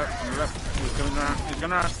 On the left, on the left. He's coming around. He's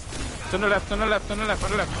coming around. On the left, on the left, on the left,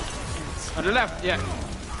 on the left. On the left, yeah.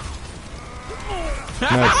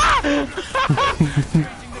 Nice.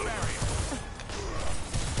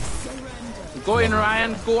 Go in,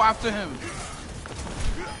 Ryan. Go after him.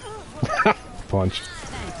 Punch.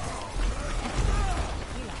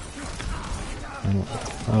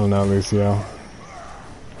 I don't know, Lucio.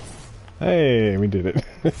 Hey, we did it.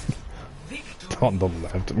 On the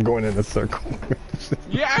left. I'm going in a circle.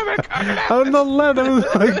 Yeah, on the left. I was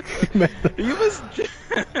like, man. He was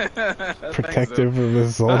protective of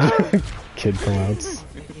the soldier. Kid pullouts.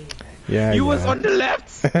 Yeah. He was on the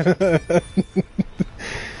left.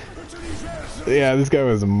 Yeah, this guy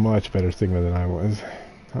was a much better Sigma than I was.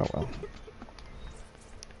 Oh well.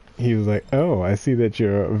 He was like, "Oh, I see that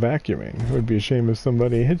you're vacuuming. It would be a shame if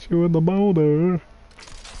somebody hit you with the boulder."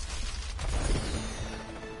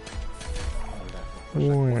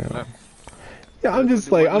 Wow. Yeah, I'm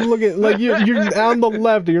just like, I'm looking, like, you're on the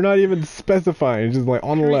left, you're not even specifying, it's just like,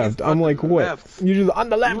 on the left. I'm like, what? You're just, on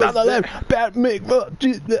the left, Batman,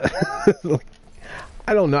 like,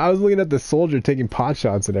 I don't know, I was looking at the soldier taking pot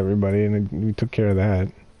shots at everybody, and we took care of that.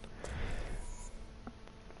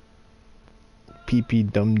 PP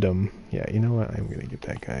Dum Dum. Yeah, you know what, I'm gonna get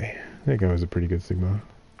that guy. That guy was a pretty good Sigma.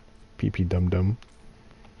 PP Dum Dum.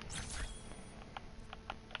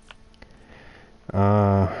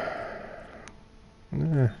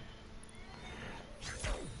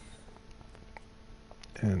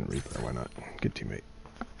 And Reaper, why not? Good teammate.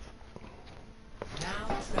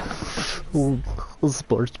 Ooh,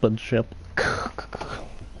 sportsmanship.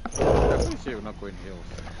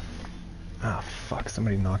 Ah, fuck,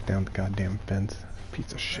 somebody knocked down the goddamn fence.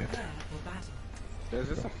 Piece of shit. There's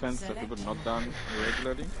this a fence that people knock down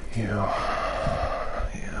regularly? Yeah.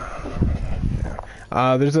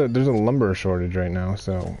 There's a lumber shortage right now,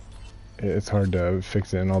 so it's hard to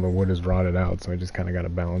fix it, and all the wood is rotted out, so I just kind of got to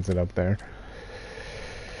balance it up there.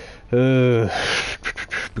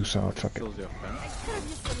 Boost out, fuck it.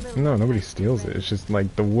 No, nobody steals it. It's just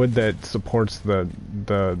like the wood that supports the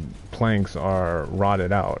planks are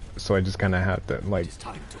rotted out, so I just kind of have to, like,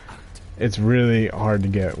 it's really hard to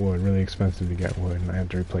get wood, really expensive to get wood, and I have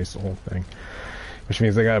to replace the whole thing. Which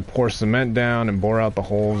means I gotta pour cement down and bore out the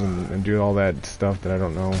holes and do all that stuff that I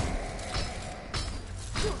don't know.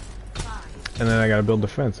 And then I gotta build the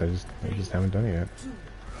fence. I just haven't done it yet.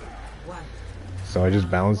 So I just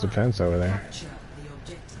balance the fence over there.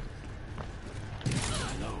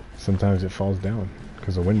 Sometimes it falls down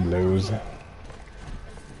because the wind blows.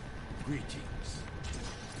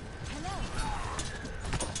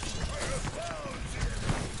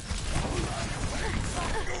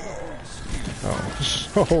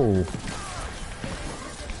 Oh,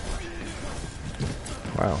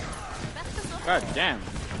 wow. God damn.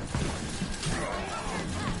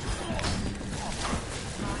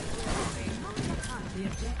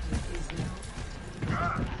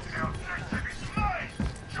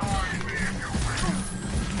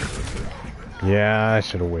 Yeah, I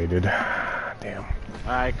should have waited. Damn.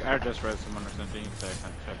 I just read someone or something, so I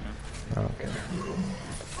can't check him. Okay.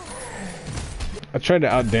 I tried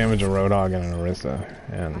to out-damage a Roadhog and an Orisa,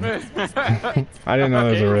 and I didn't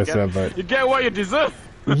know there was Orisa, but... You get what you deserve!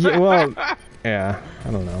 Yeah, well, yeah,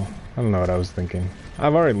 I don't know. I don't know what I was thinking.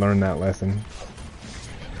 I've already learned that lesson.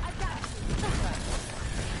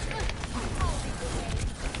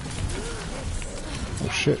 Oh,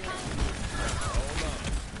 shit.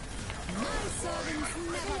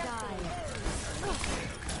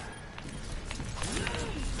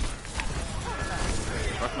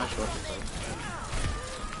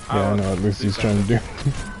 Yeah, I know what Lucy's trying to do.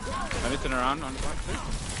 Let me turn around on the back there.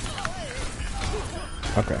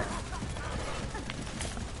 Okay.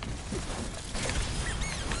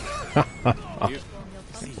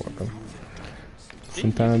 Welcome.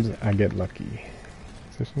 Sometimes I get lucky.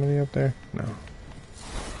 Is there somebody up there? No.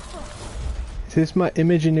 Is this my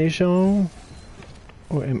imagination?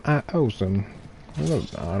 Or am I awesome? I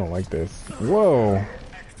don't like this. Whoa!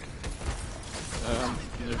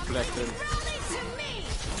 Reflected.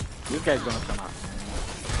 This guy's gonna come out.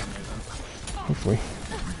 Hopefully.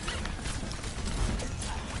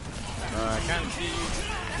 I can't see.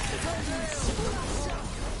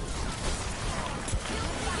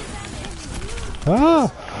 Ah!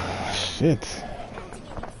 Shit.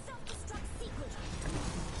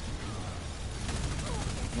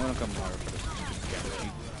 I'm gonna come more for this.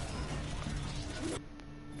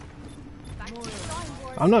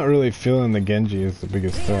 I'm not really feeling the Genji is the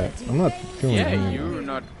biggest threat. I'm not feeling Yeah, it. you're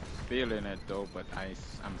not feeling it though, but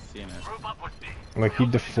I'm seeing it. Like he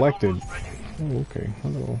deflected. Oh, okay.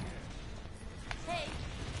 Hello.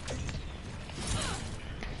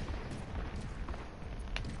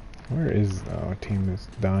 Where is our team is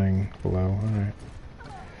dying below?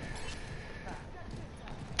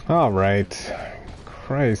 Alright.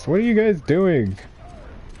 Christ, what are you guys doing?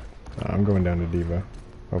 I'm going down to Diva.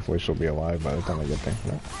 Hopefully she'll be alive by the time I get there.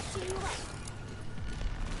 No.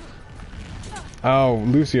 Oh,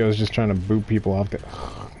 Lucio's just trying to boot people off the...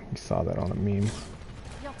 You saw that on a meme.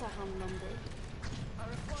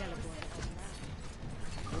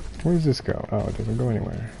 Where does this go? Oh, it doesn't go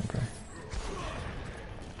anywhere. Okay.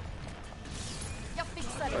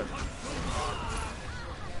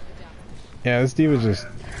 Yeah, this Diva's just...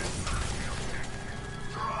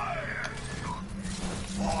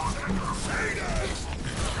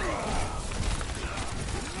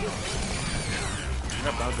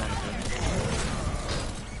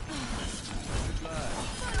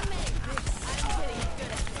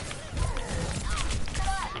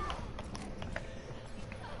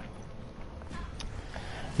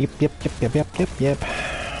 Yep.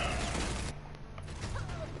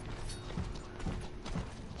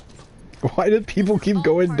 Why did people keep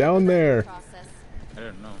going down there? I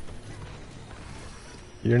don't know.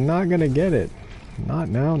 You're not gonna get it. Not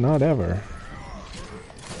now, not ever.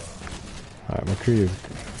 Alright, McCree is...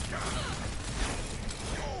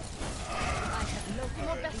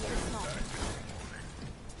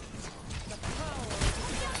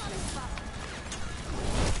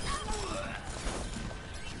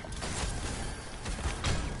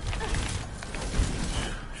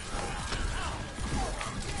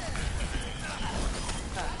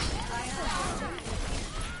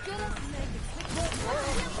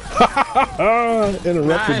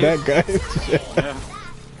 Interrupted that guy. Yeah.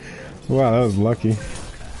 Wow, that was lucky.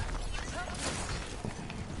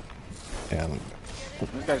 And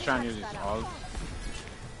This guy's trying to use his ult.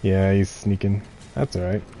 yeah, he's sneaking. That's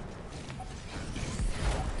alright.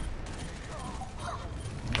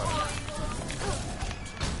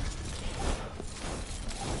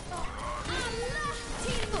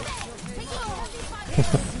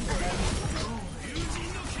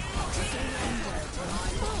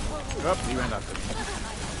 Oh, he went after me.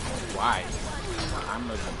 Why? I'm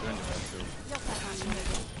not doing that too.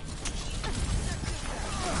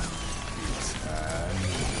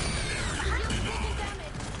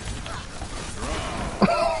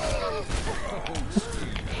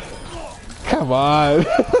 Come on.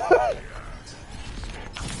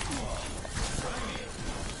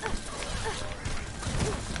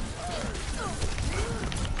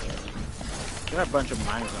 There are a bunch of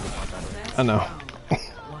mines on the front. I know.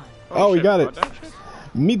 Oh, we shit, got it. that shit?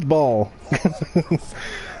 Meatball.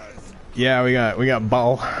 Yeah, we got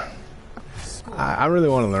ball. I really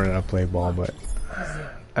want to learn how to play ball, but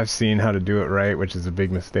I've seen how to do it right, which is a big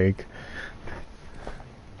mistake.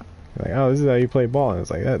 Like, oh, this is how you play ball, and it's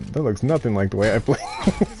like that looks nothing like the way I play.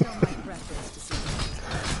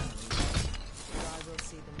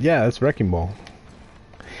 Yeah, that's Wrecking Ball.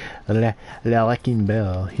 La Wrecking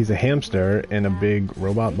Ball. He's a hamster in a big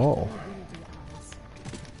robot ball.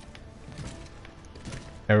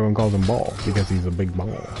 Everyone calls him Ball because he's a big ball.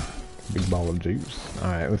 Big ball of juice.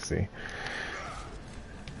 Alright, let's see.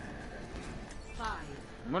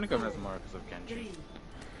 I'm gonna go as Marcus of Genji.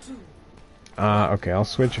 Okay, I'll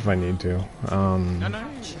switch if I need to. No,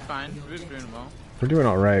 you're fine. We're doing well. We're doing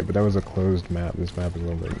alright, but that was a closed map. This map is a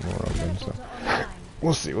little bit more open, so...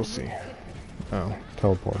 We'll see. Oh,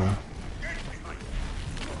 teleporting.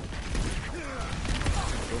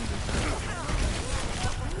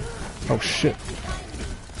 Oh shit.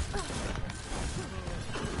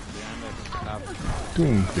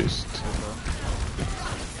 Doomfist.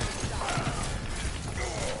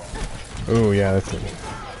 Oh yeah, that's it.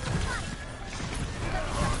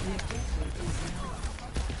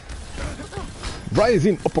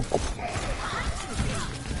 Rising uppercut.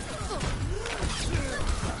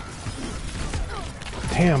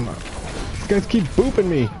 Damn, these guys keep booping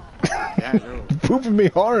me. Yeah, pooping me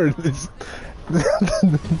hard.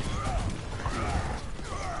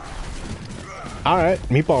 Alright,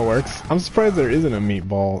 meatball works. I'm surprised there isn't a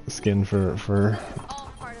meatball skin for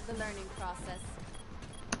All part of the learning process.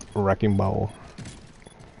 Wrecking Ball.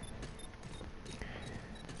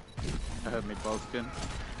 I have meatball skin.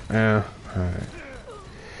 Yeah, alright.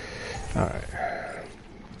 Alright.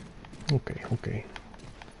 Okay, okay.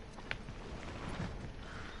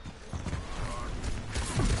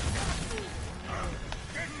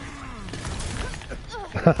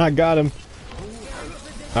 I got him.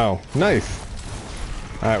 Oh, nice.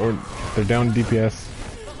 Alright, they're down DPS.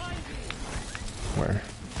 Where?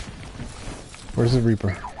 Where's the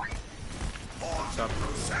Reaper?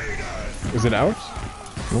 Is it ours?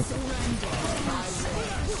 Nope.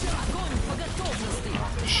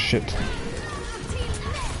 Shit.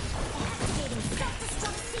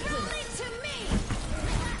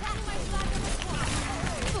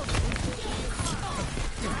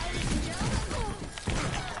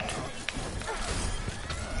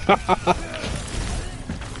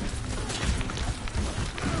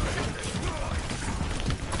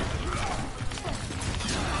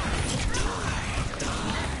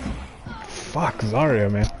 Fuck,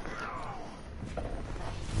 Zarya, man.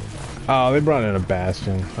 Oh, they brought in a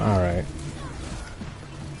Bastion. Alright.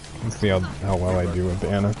 Let's see how well I do with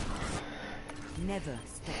Anna. Never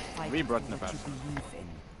stop fighting We brought for in a what you Bastion. believe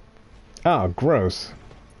in. Oh, gross.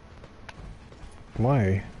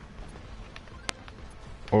 Why?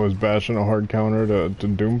 Oh, is Bastion a hard counter to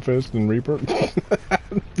Doomfist and Reaper?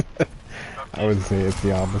 I would say it's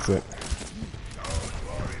the opposite.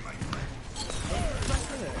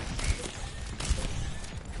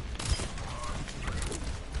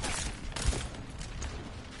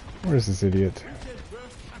 Where's this idiot?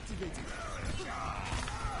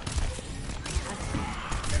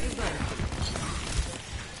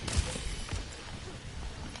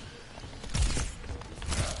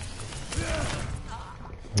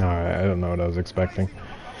 Alright, I don't know what I was expecting.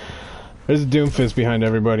 There's a Doomfist behind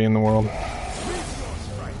everybody in the world.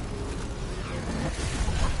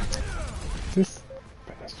 This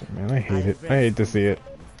bastard, man, I hate it. I hate to see it.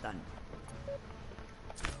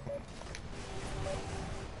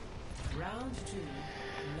 Round 2,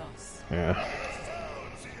 loss. Yeah.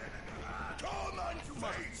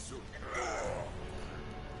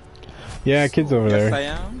 Yeah, kid's over Yes, I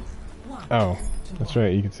there. am. Oh, that's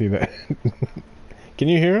right, you can see that. Can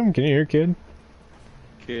you hear him? Can you hear kid?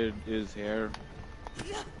 Kid is here.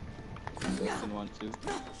 Doesn't want to.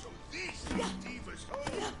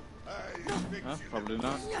 Huh? Probably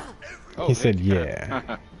not. Oh, He hey, said you can.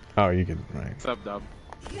 yeah. Oh, you can, right. What's up, Dub?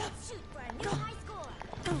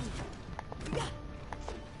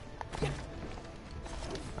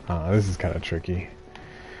 This is kind of tricky.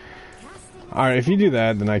 Alright, if you do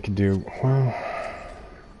that, then I could do, well,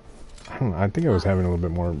 I don't know, I think I was having a little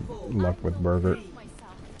bit more luck with Burger.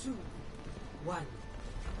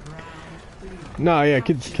 No, yeah,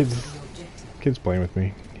 kid's playing with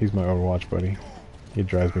me. He's my Overwatch buddy. He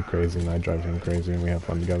drives me crazy and I drive him crazy and we have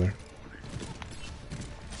fun together.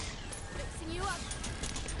 Fixing you up.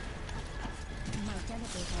 My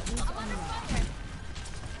elevator is online.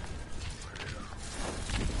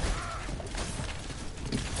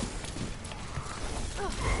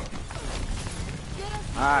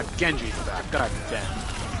 Ah, Genji's back. God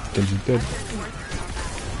damn. Genji's dead.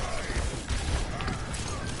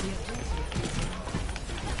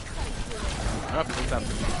 Up, what's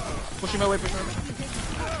happening? Push him away, push him away.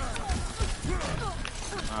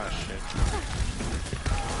 Ah, shit.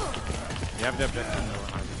 You have that best in the world.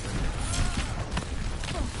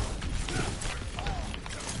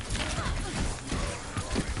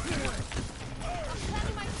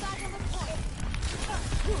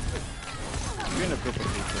 You're in a group of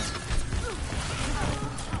people.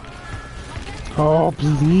 Oh,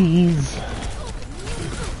 please.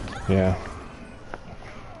 Yeah.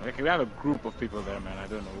 Okay, we have a group of people there, man. I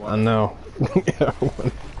don't know why. I know. Yeah,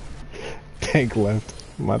 one tank left.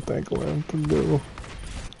 My tank left to do.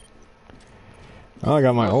 Oh, I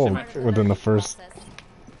got my ult within the first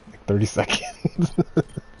like, 30 seconds.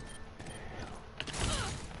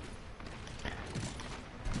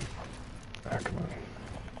 Ah, come on.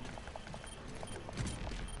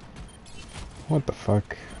 What the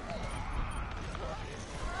fuck?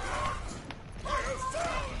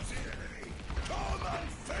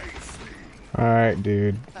 Alright,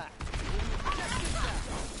 dude.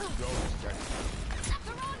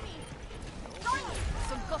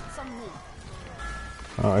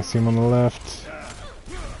 Oh, I see him on the left.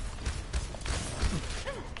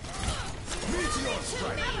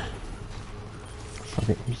 Fuck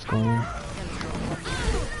it, I'm just going in.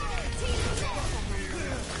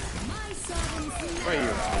 Where are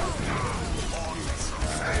you?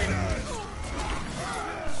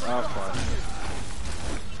 Oh, fuck.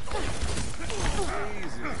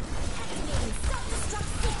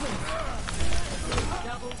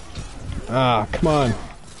 Ah, come on.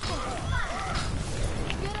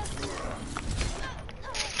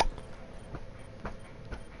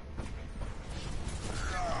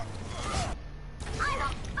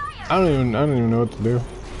 I don't even know what to do.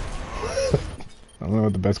 I don't know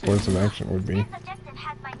what the best course of action would be.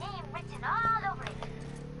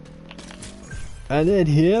 I need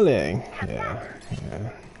healing. Yeah, yeah.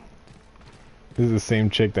 This is the same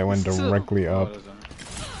chick that went directly up.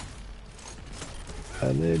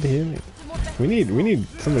 I need healing. We need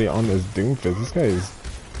somebody on this Doomfist. This guy is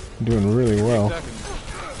doing really well.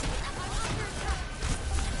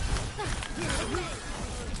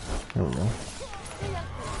 There we go.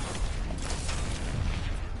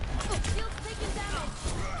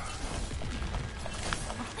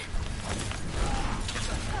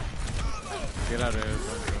 Get out of here.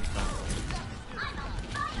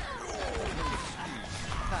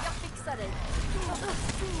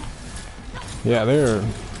 Yeah, they're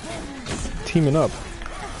teaming up.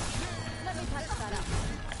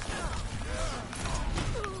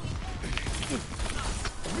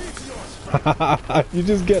 You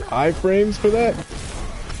just get iframes for that?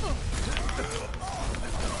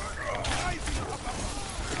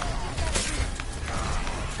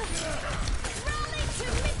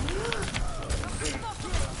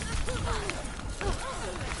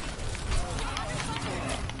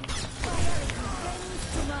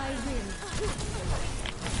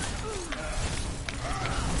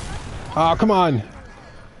 Oh, come on.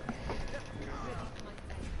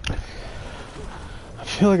 I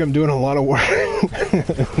feel like I'm doing a lot of work.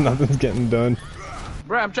 Nothing's getting done.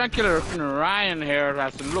 Bro, I'm trying to kill a Ryan here who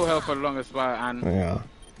has low health for the longest while, and Yeah,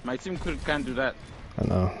 my team can't do that. I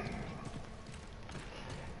know.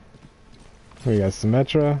 We got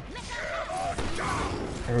Symmetra.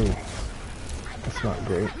 Oh, that's not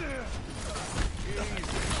great.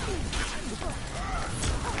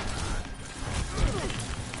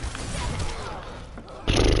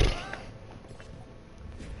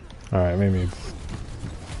 Alright, maybe it's...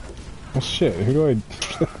 Oh shit, who do I...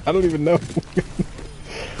 I don't even know.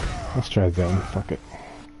 Let's try them, fuck it.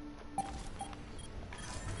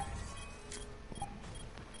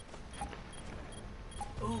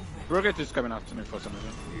 Rocket is coming after me for some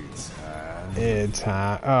reason. It's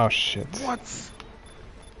hot. Oh shit. What?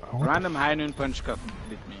 Oh, what Random high noon punch cut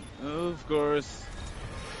hit me. Of course.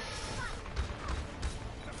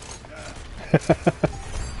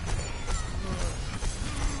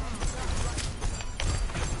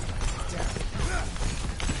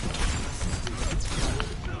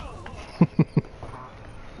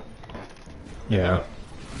 Yeah.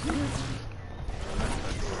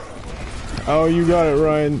 Oh, you got it,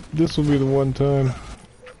 Ryan. This will be the one time.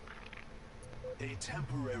 A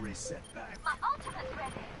temporary setback.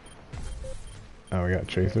 Oh, we got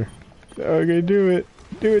Tracer. Okay, do it.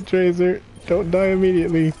 Do it, Tracer. Don't die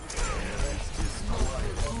immediately.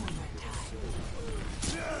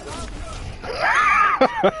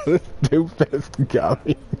 This doofus got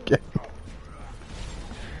me again.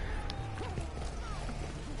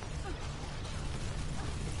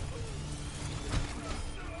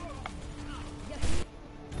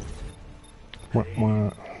 Wah,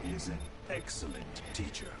 wah. Is an excellent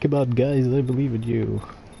teacher. Come on, guys, I believe in you.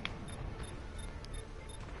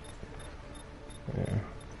 Yeah.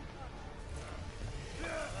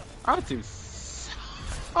 Our team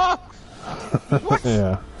sucks. What?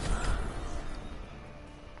 Yeah.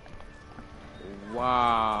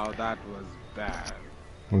 Wow, that was bad.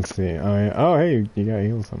 Let's see. Oh, hey, you got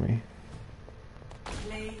heals on me.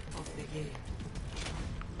 Play of the game.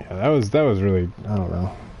 Yeah, that was really. I don't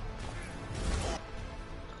know.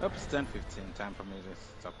 Oops, 10:15. Time for me to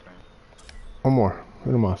stop playing. One more.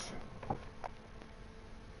 Hit him off.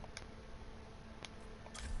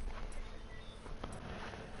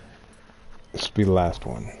 This will be the last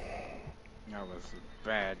one. That was a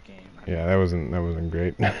bad game. Yeah, that wasn't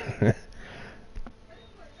great.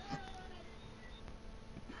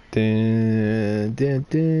 Dun, dun,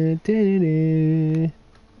 dun, dun, dun.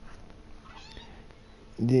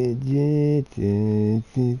 Dun, dun, dun,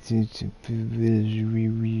 dun, dun,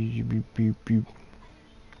 dun.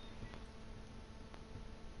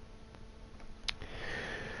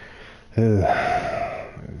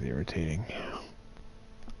 That was irritating.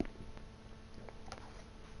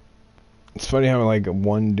 It's funny how like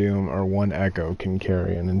one Doom or one Echo can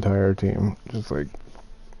carry an entire team. Just like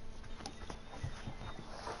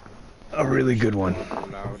a really good one.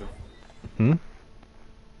 Loud. Hmm?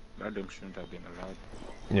 That doom shouldn't have been allowed.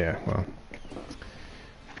 Yeah, well.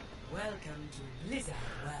 Welcome to Blizzard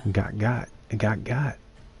World. Got.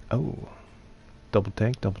 Oh. Double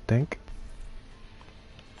tank. Prepare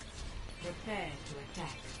to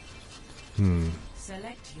attack.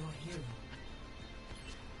 Select your hero.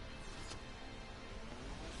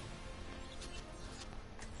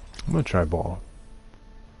 I'm gonna try ball.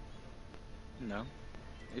 No.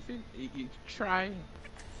 If you try,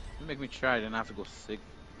 you make me try, then I have to go sick.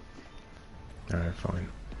 Alright, fine.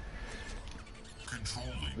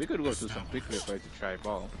 We could go through some quickly for it to try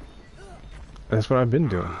ball. That's what I've been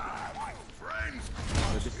doing.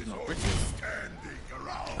 But this is not quickly.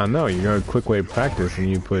 I know, you go quick way practice and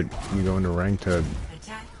you go into rank to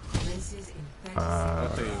Attack commences in 30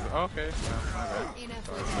 Okay. My bad.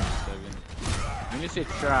 Sorry, when you say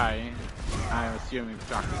try, I'm assuming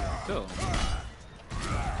practice still.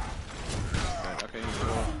 Okay,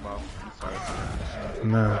 well, I'm sorry.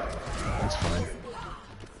 No, it's fine.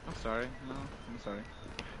 I'm sorry. No, I'm sorry.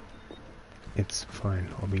 It's fine.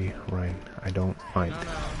 I'll be Ryan. I don't mind. No, it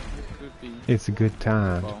could be. It's a good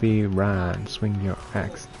time to be Ryan. Swing your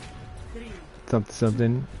axe.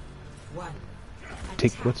 Something. 1.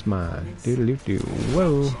 Take what's mine. Doodle-doo-doo.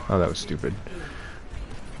 Whoa. Oh, that was stupid.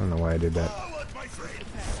 I don't know why I did that.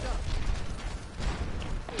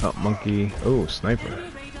 Oh, monkey. Oh, sniper.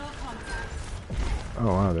 Oh,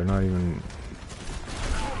 wow. They're not even...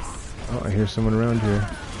 Oh, I hear someone around here.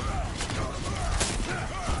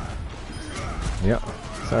 Yep.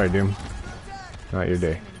 Sorry, Doom. Not your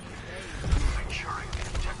day.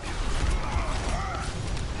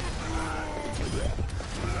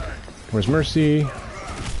 Where's Mercy?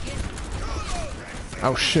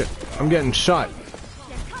 Oh shit. I'm getting shot.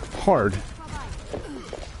 Hard.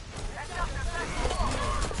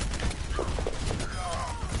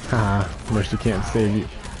 Haha. Mercy can't save you.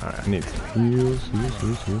 Alright, I need some heals.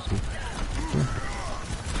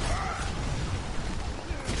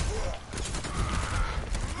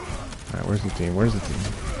 Alright, where's the team? Where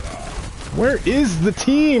is the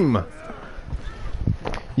team?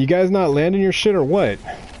 You guys not landing your shit or what?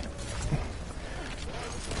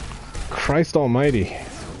 Christ almighty.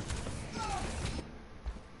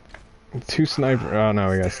 2 sniper. Oh no,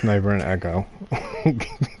 we got sniper and echo.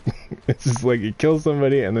 It's just like you kill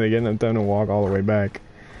somebody and then they get enough time to walk all the way back.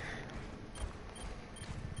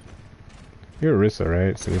 You're Orisa,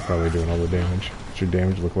 right? So you're probably doing all the damage. What's your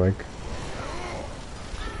damage look like?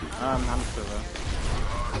 I'm still there.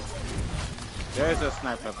 There's a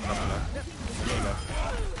sniper up on the left.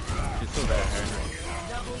 She's still there.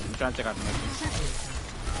 I'm trying to check out the mission.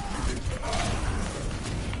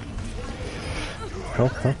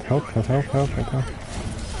 Help.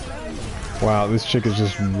 Wow, this chick is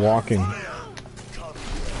just walking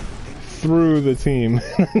through the team.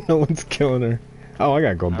 No one's killing her. Oh, I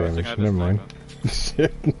got gold damage. Never mind.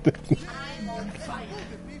 Shit.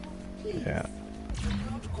 Yeah.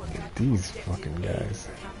 These fucking guys.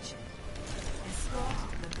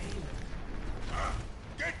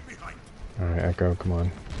 Alright, Echo, come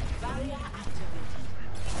on.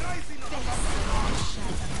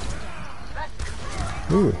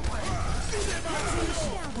 Ooh.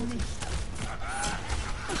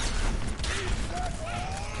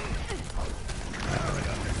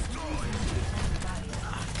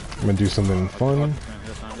 I'm gonna do something fun.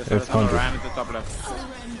 It's 100.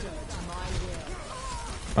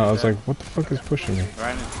 I was like, what the fuck is pushing me?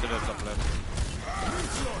 Ryan is still at top left.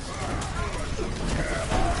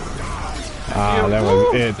 Ah, that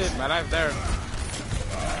was it. My life there.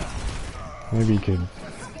 Maybe you could.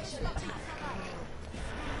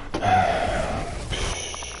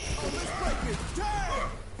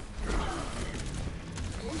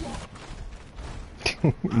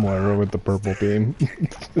 Moira with the purple beam. Did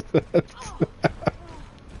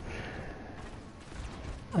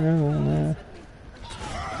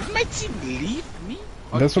my team leave me?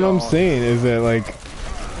 That's what I'm saying, is that like...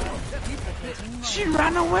 She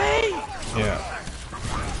ran away! Yeah.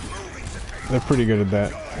 They're pretty good at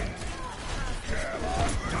that.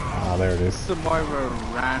 Ah, there it is. The Moira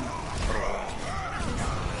ran.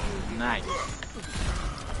 Nice.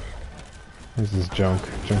 This is junk.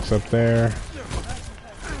 Junk's up there.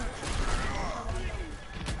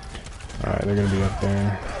 Alright, they're gonna be up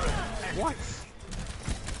there. What?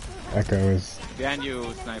 Echo is... Behind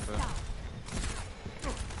you, sniper.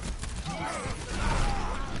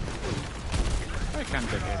 I can't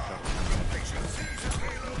take it.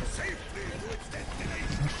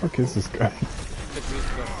 Where the fuck is this guy?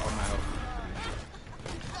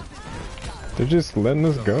 They're just letting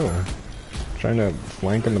us go. Trying to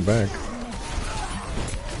flank in the back.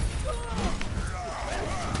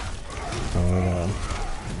 Oh,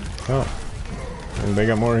 Oh. And they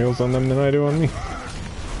got more heals on them than I do on me.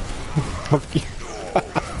 Fuck you.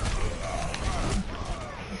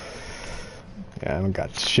 Yeah, I don't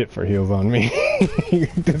got shit for heals on me.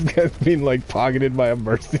 This guy's being like pocketed by a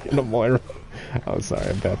Mercy and a Moira. Oh, sorry,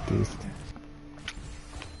 I'm Baptiste.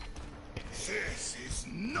 This is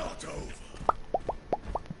not over.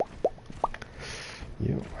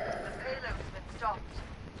 You.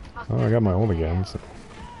 Oh, I got my ult again. So.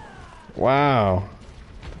 Wow.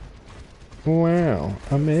 Wow.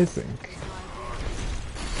 Amazing.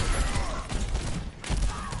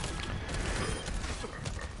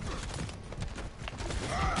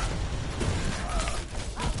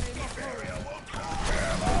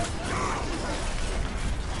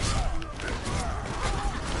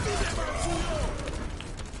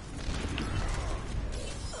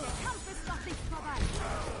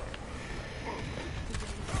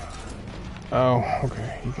 Oh,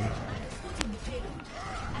 okay. You can...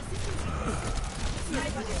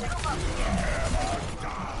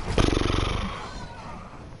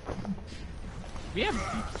 We have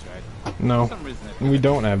deeps, right? No, For some reason we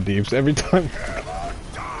don't have deeps. Every time,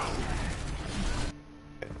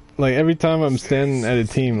 like every time I'm standing at a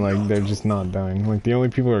team, like they're just not dying. Like the only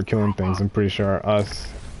people who are killing things, I'm pretty sure, are us.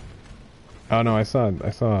 Oh no, I saw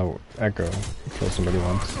Echo kill somebody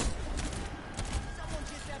once.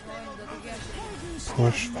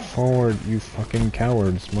 Push forward, you fucking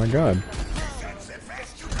cowards! My God.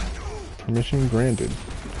 Permission granted.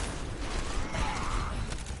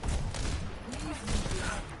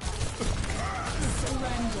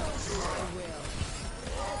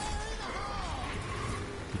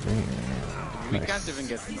 We can't even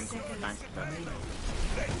get time to that.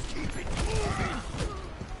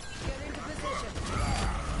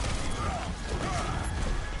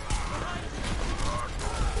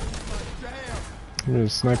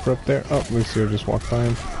 There's a sniper up there. Oh, Lucio just walked by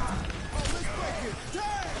him.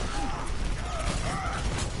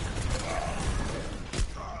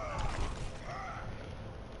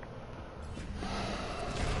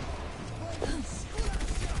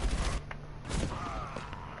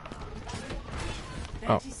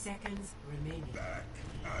 Oh. 30 seconds remaining. Back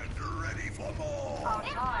and ready for more. Our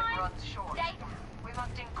time runs short. We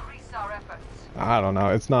must increase our efforts. I don't know.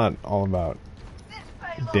 It's not all about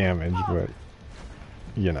damage, but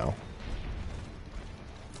you know,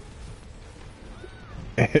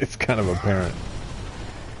 it's kind of apparent.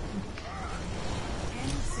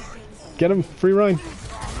 Get him! Free run!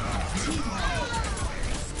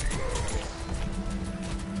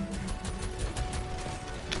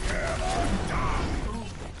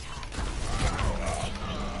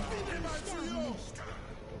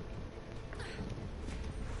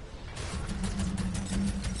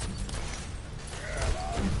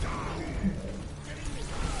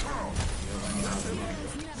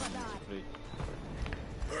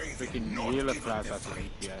 Freaking heal a flash out of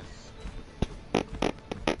DPS.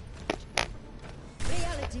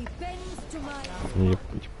 Reality bends to my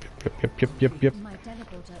Yep. My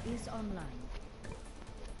teleporter is online.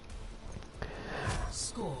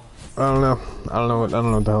 Score. I don't know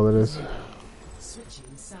what the hell it is.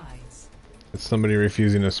 Switching sides. It's somebody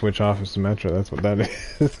refusing to switch off of Symmetra. That's what that is.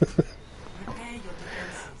 Prepare your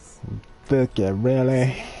defenses. Look at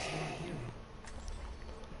really.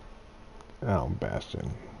 Oh,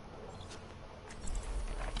 Bastion.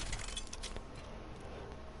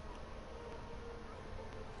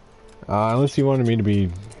 Unless you wanted me to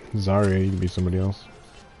be Zarya, you could be somebody else.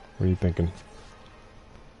 What are you thinking?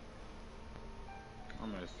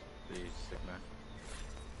 I'm gonna be Sigma.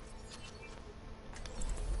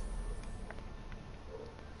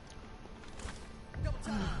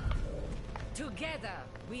 Together,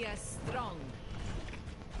 we are strong.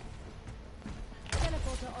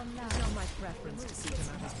 Teleporter online. It's not my preference to see them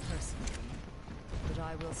out as personally, but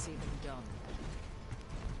I will see them done.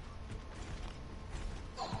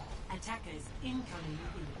 Attackers incoming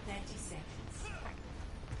in 30 seconds.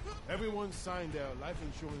 Everyone signed their life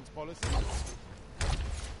insurance policies.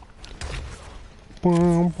 We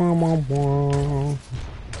all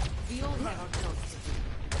have our jobs to do.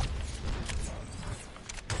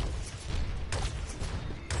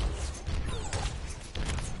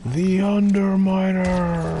 The Underminer!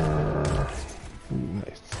 Ooh,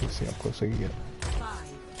 nice. Let's see how close I can get.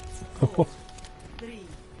 5, 4, 3.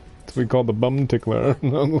 That's what we call the bum tickler.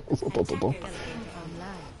 Attackers online.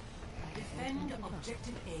 Defend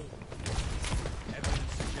objective A.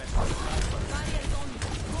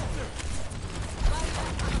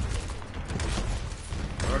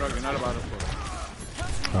 Roadhog, you're not about to pull.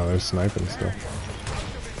 Oh, they're sniping still.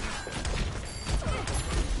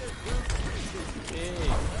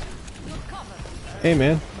 Hey,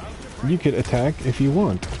 man. You could attack if you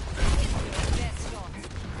want.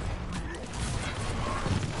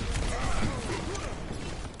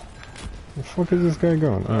 Where the fuck is this guy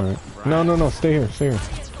going? Alright. No, no, no, stay here, stay here.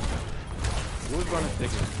 Who's gonna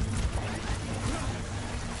stick it?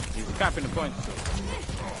 He's capping the point.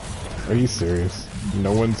 Are you serious?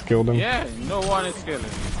 No one's killed him? Yeah, no one is killing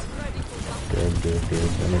him. Good, good, good.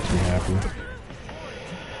 That makes me happy.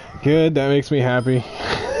 Good, that makes me happy.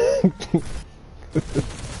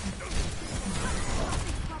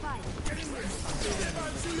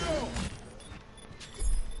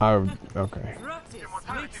 Okay.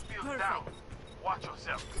 Immortality field down. Watch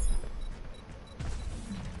yourself.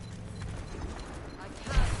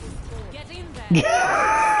 Get in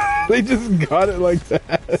there. They just got it like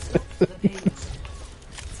that.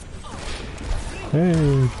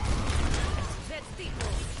 Hey.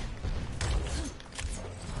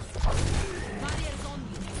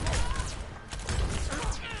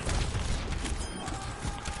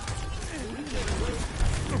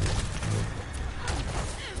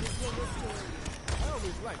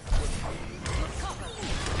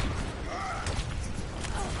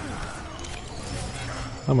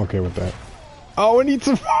 I'm okay with that. Oh, I need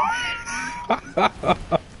some.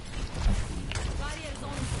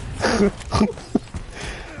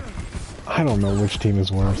 I don't know which team is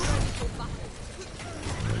worse.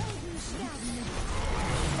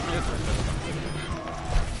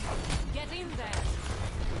 Get in there.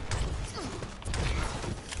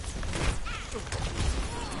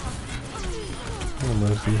 Oh,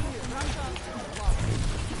 mercy.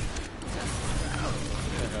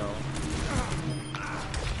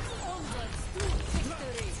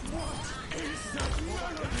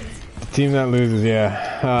 Team that loses,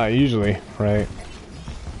 yeah. Usually, right?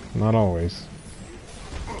 Not always.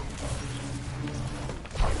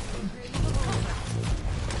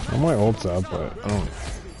 My ult's up, but I don't.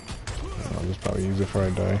 I'll just probably use it before I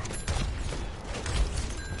die.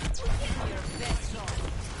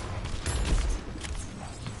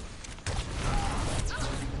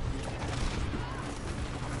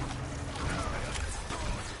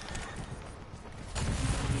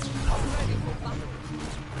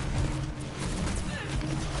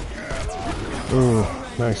 Ooh,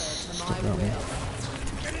 nice. Stick out me.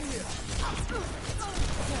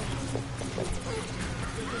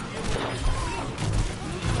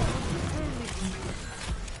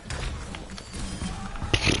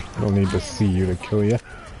 I don't need to see you to kill you.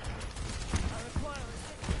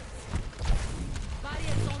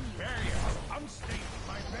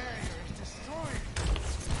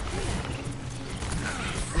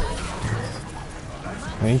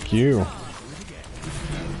 Thank you.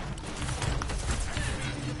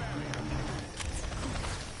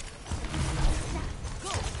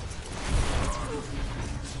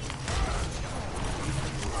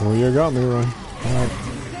 Well, you got me, Ron. Alright.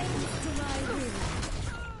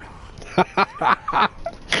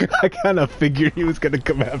 I kind of figured he was gonna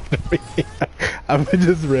come after me. I'm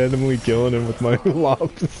just randomly killing him with my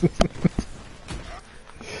lobs.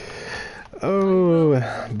 Oh,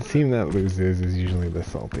 the team that loses is usually the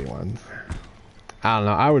salty ones. I don't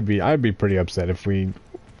know. I'd be pretty upset if we,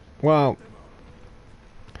 well,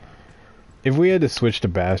 if we had to switch to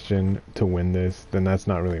Bastion to win this, then that's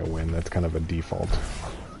not really a win. That's kind of a default.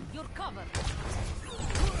 You're covered.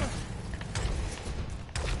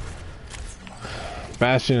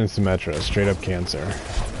 Bastion and Symmetra, straight up cancer.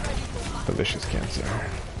 Delicious cancer.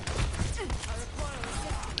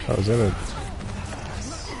 Oh, is that a...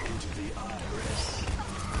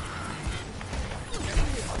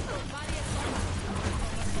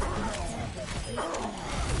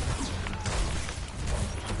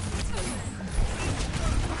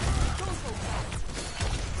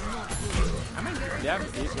 Yeah,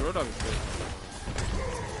 the road dog is good.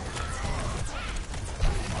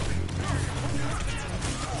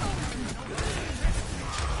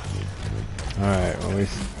 Alright, well, at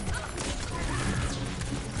least...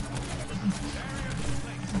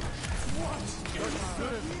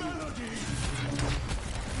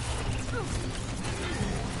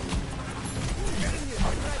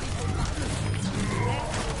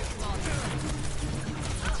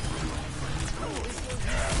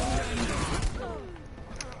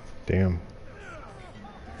 Damn.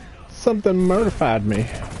 Something murdered me.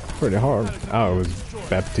 Pretty hard. Oh, it was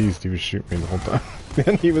Baptiste. He was shooting me the whole time.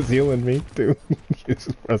 And he was healing me, too. He was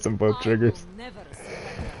just pressing both triggers.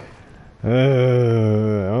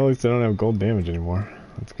 Well, at least I don't have gold damage anymore.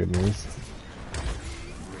 That's good news.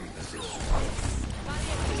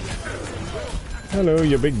 Hello,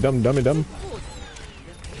 you big dumb dummy dumb.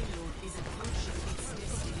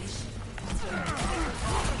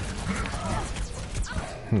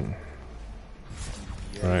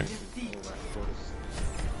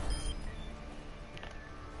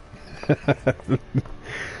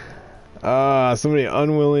 Somebody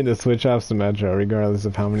unwilling to switch off Symmetra, regardless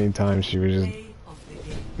of how many times she was just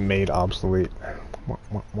made obsolete. Wah,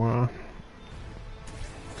 wah, wah.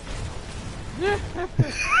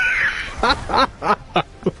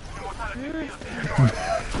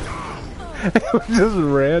 It was just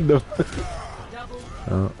random.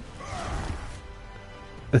 Oh.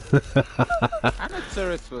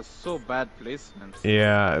 Turrets was so bad placement.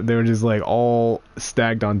 Yeah, they were just like all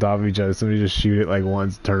stacked on top of each other. Somebody just shoot it like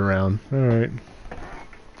once, turn around. Alright.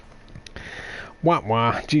 Wah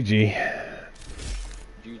wah. GG.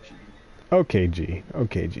 GG. Okay, G.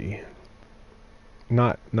 Okay, G.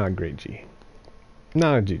 Not great G.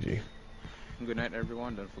 Not GG. Good night,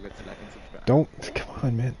 everyone. Don't forget to like and subscribe. Don't. Come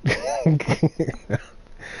on, man.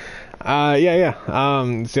 Yeah.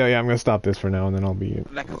 So yeah, I'm gonna stop this for now, and then I'll be.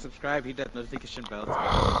 Like and subscribe. Hit that notification bell.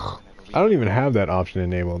 I don't even have that option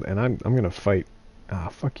enabled, and I'm gonna fight.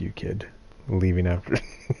 Fuck you, kid. Leaving after.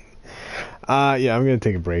 Yeah, I'm gonna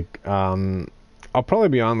take a break. I'll probably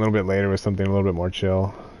be on a little bit later with something a little bit more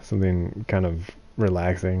chill, something kind of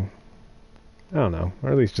relaxing. I don't know,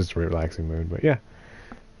 or at least just a relaxing mood. But yeah.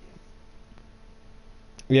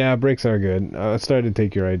 Yeah, breaks are good. I started to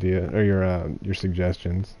take your idea or your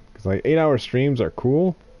suggestions. Cause like 8-hour streams are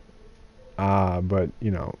cool, but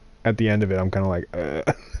you know, at the end of it, I'm kind of like,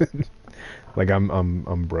 like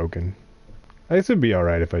I'm broken. I guess it'd be all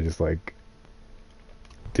right if I just like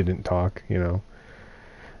didn't talk, you know.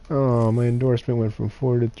 Oh, my endorsement went from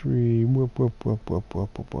 4 to 3. Whoop, whoop, whoop, whoop,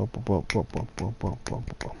 whoop, whoop, whoop, whoop, whoop, whoop, whoop, whoop,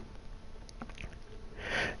 whoop, whoop.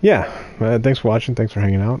 Yeah, thanks for watching. Thanks for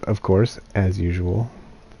hanging out. Of course, as usual.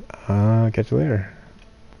 Catch you later.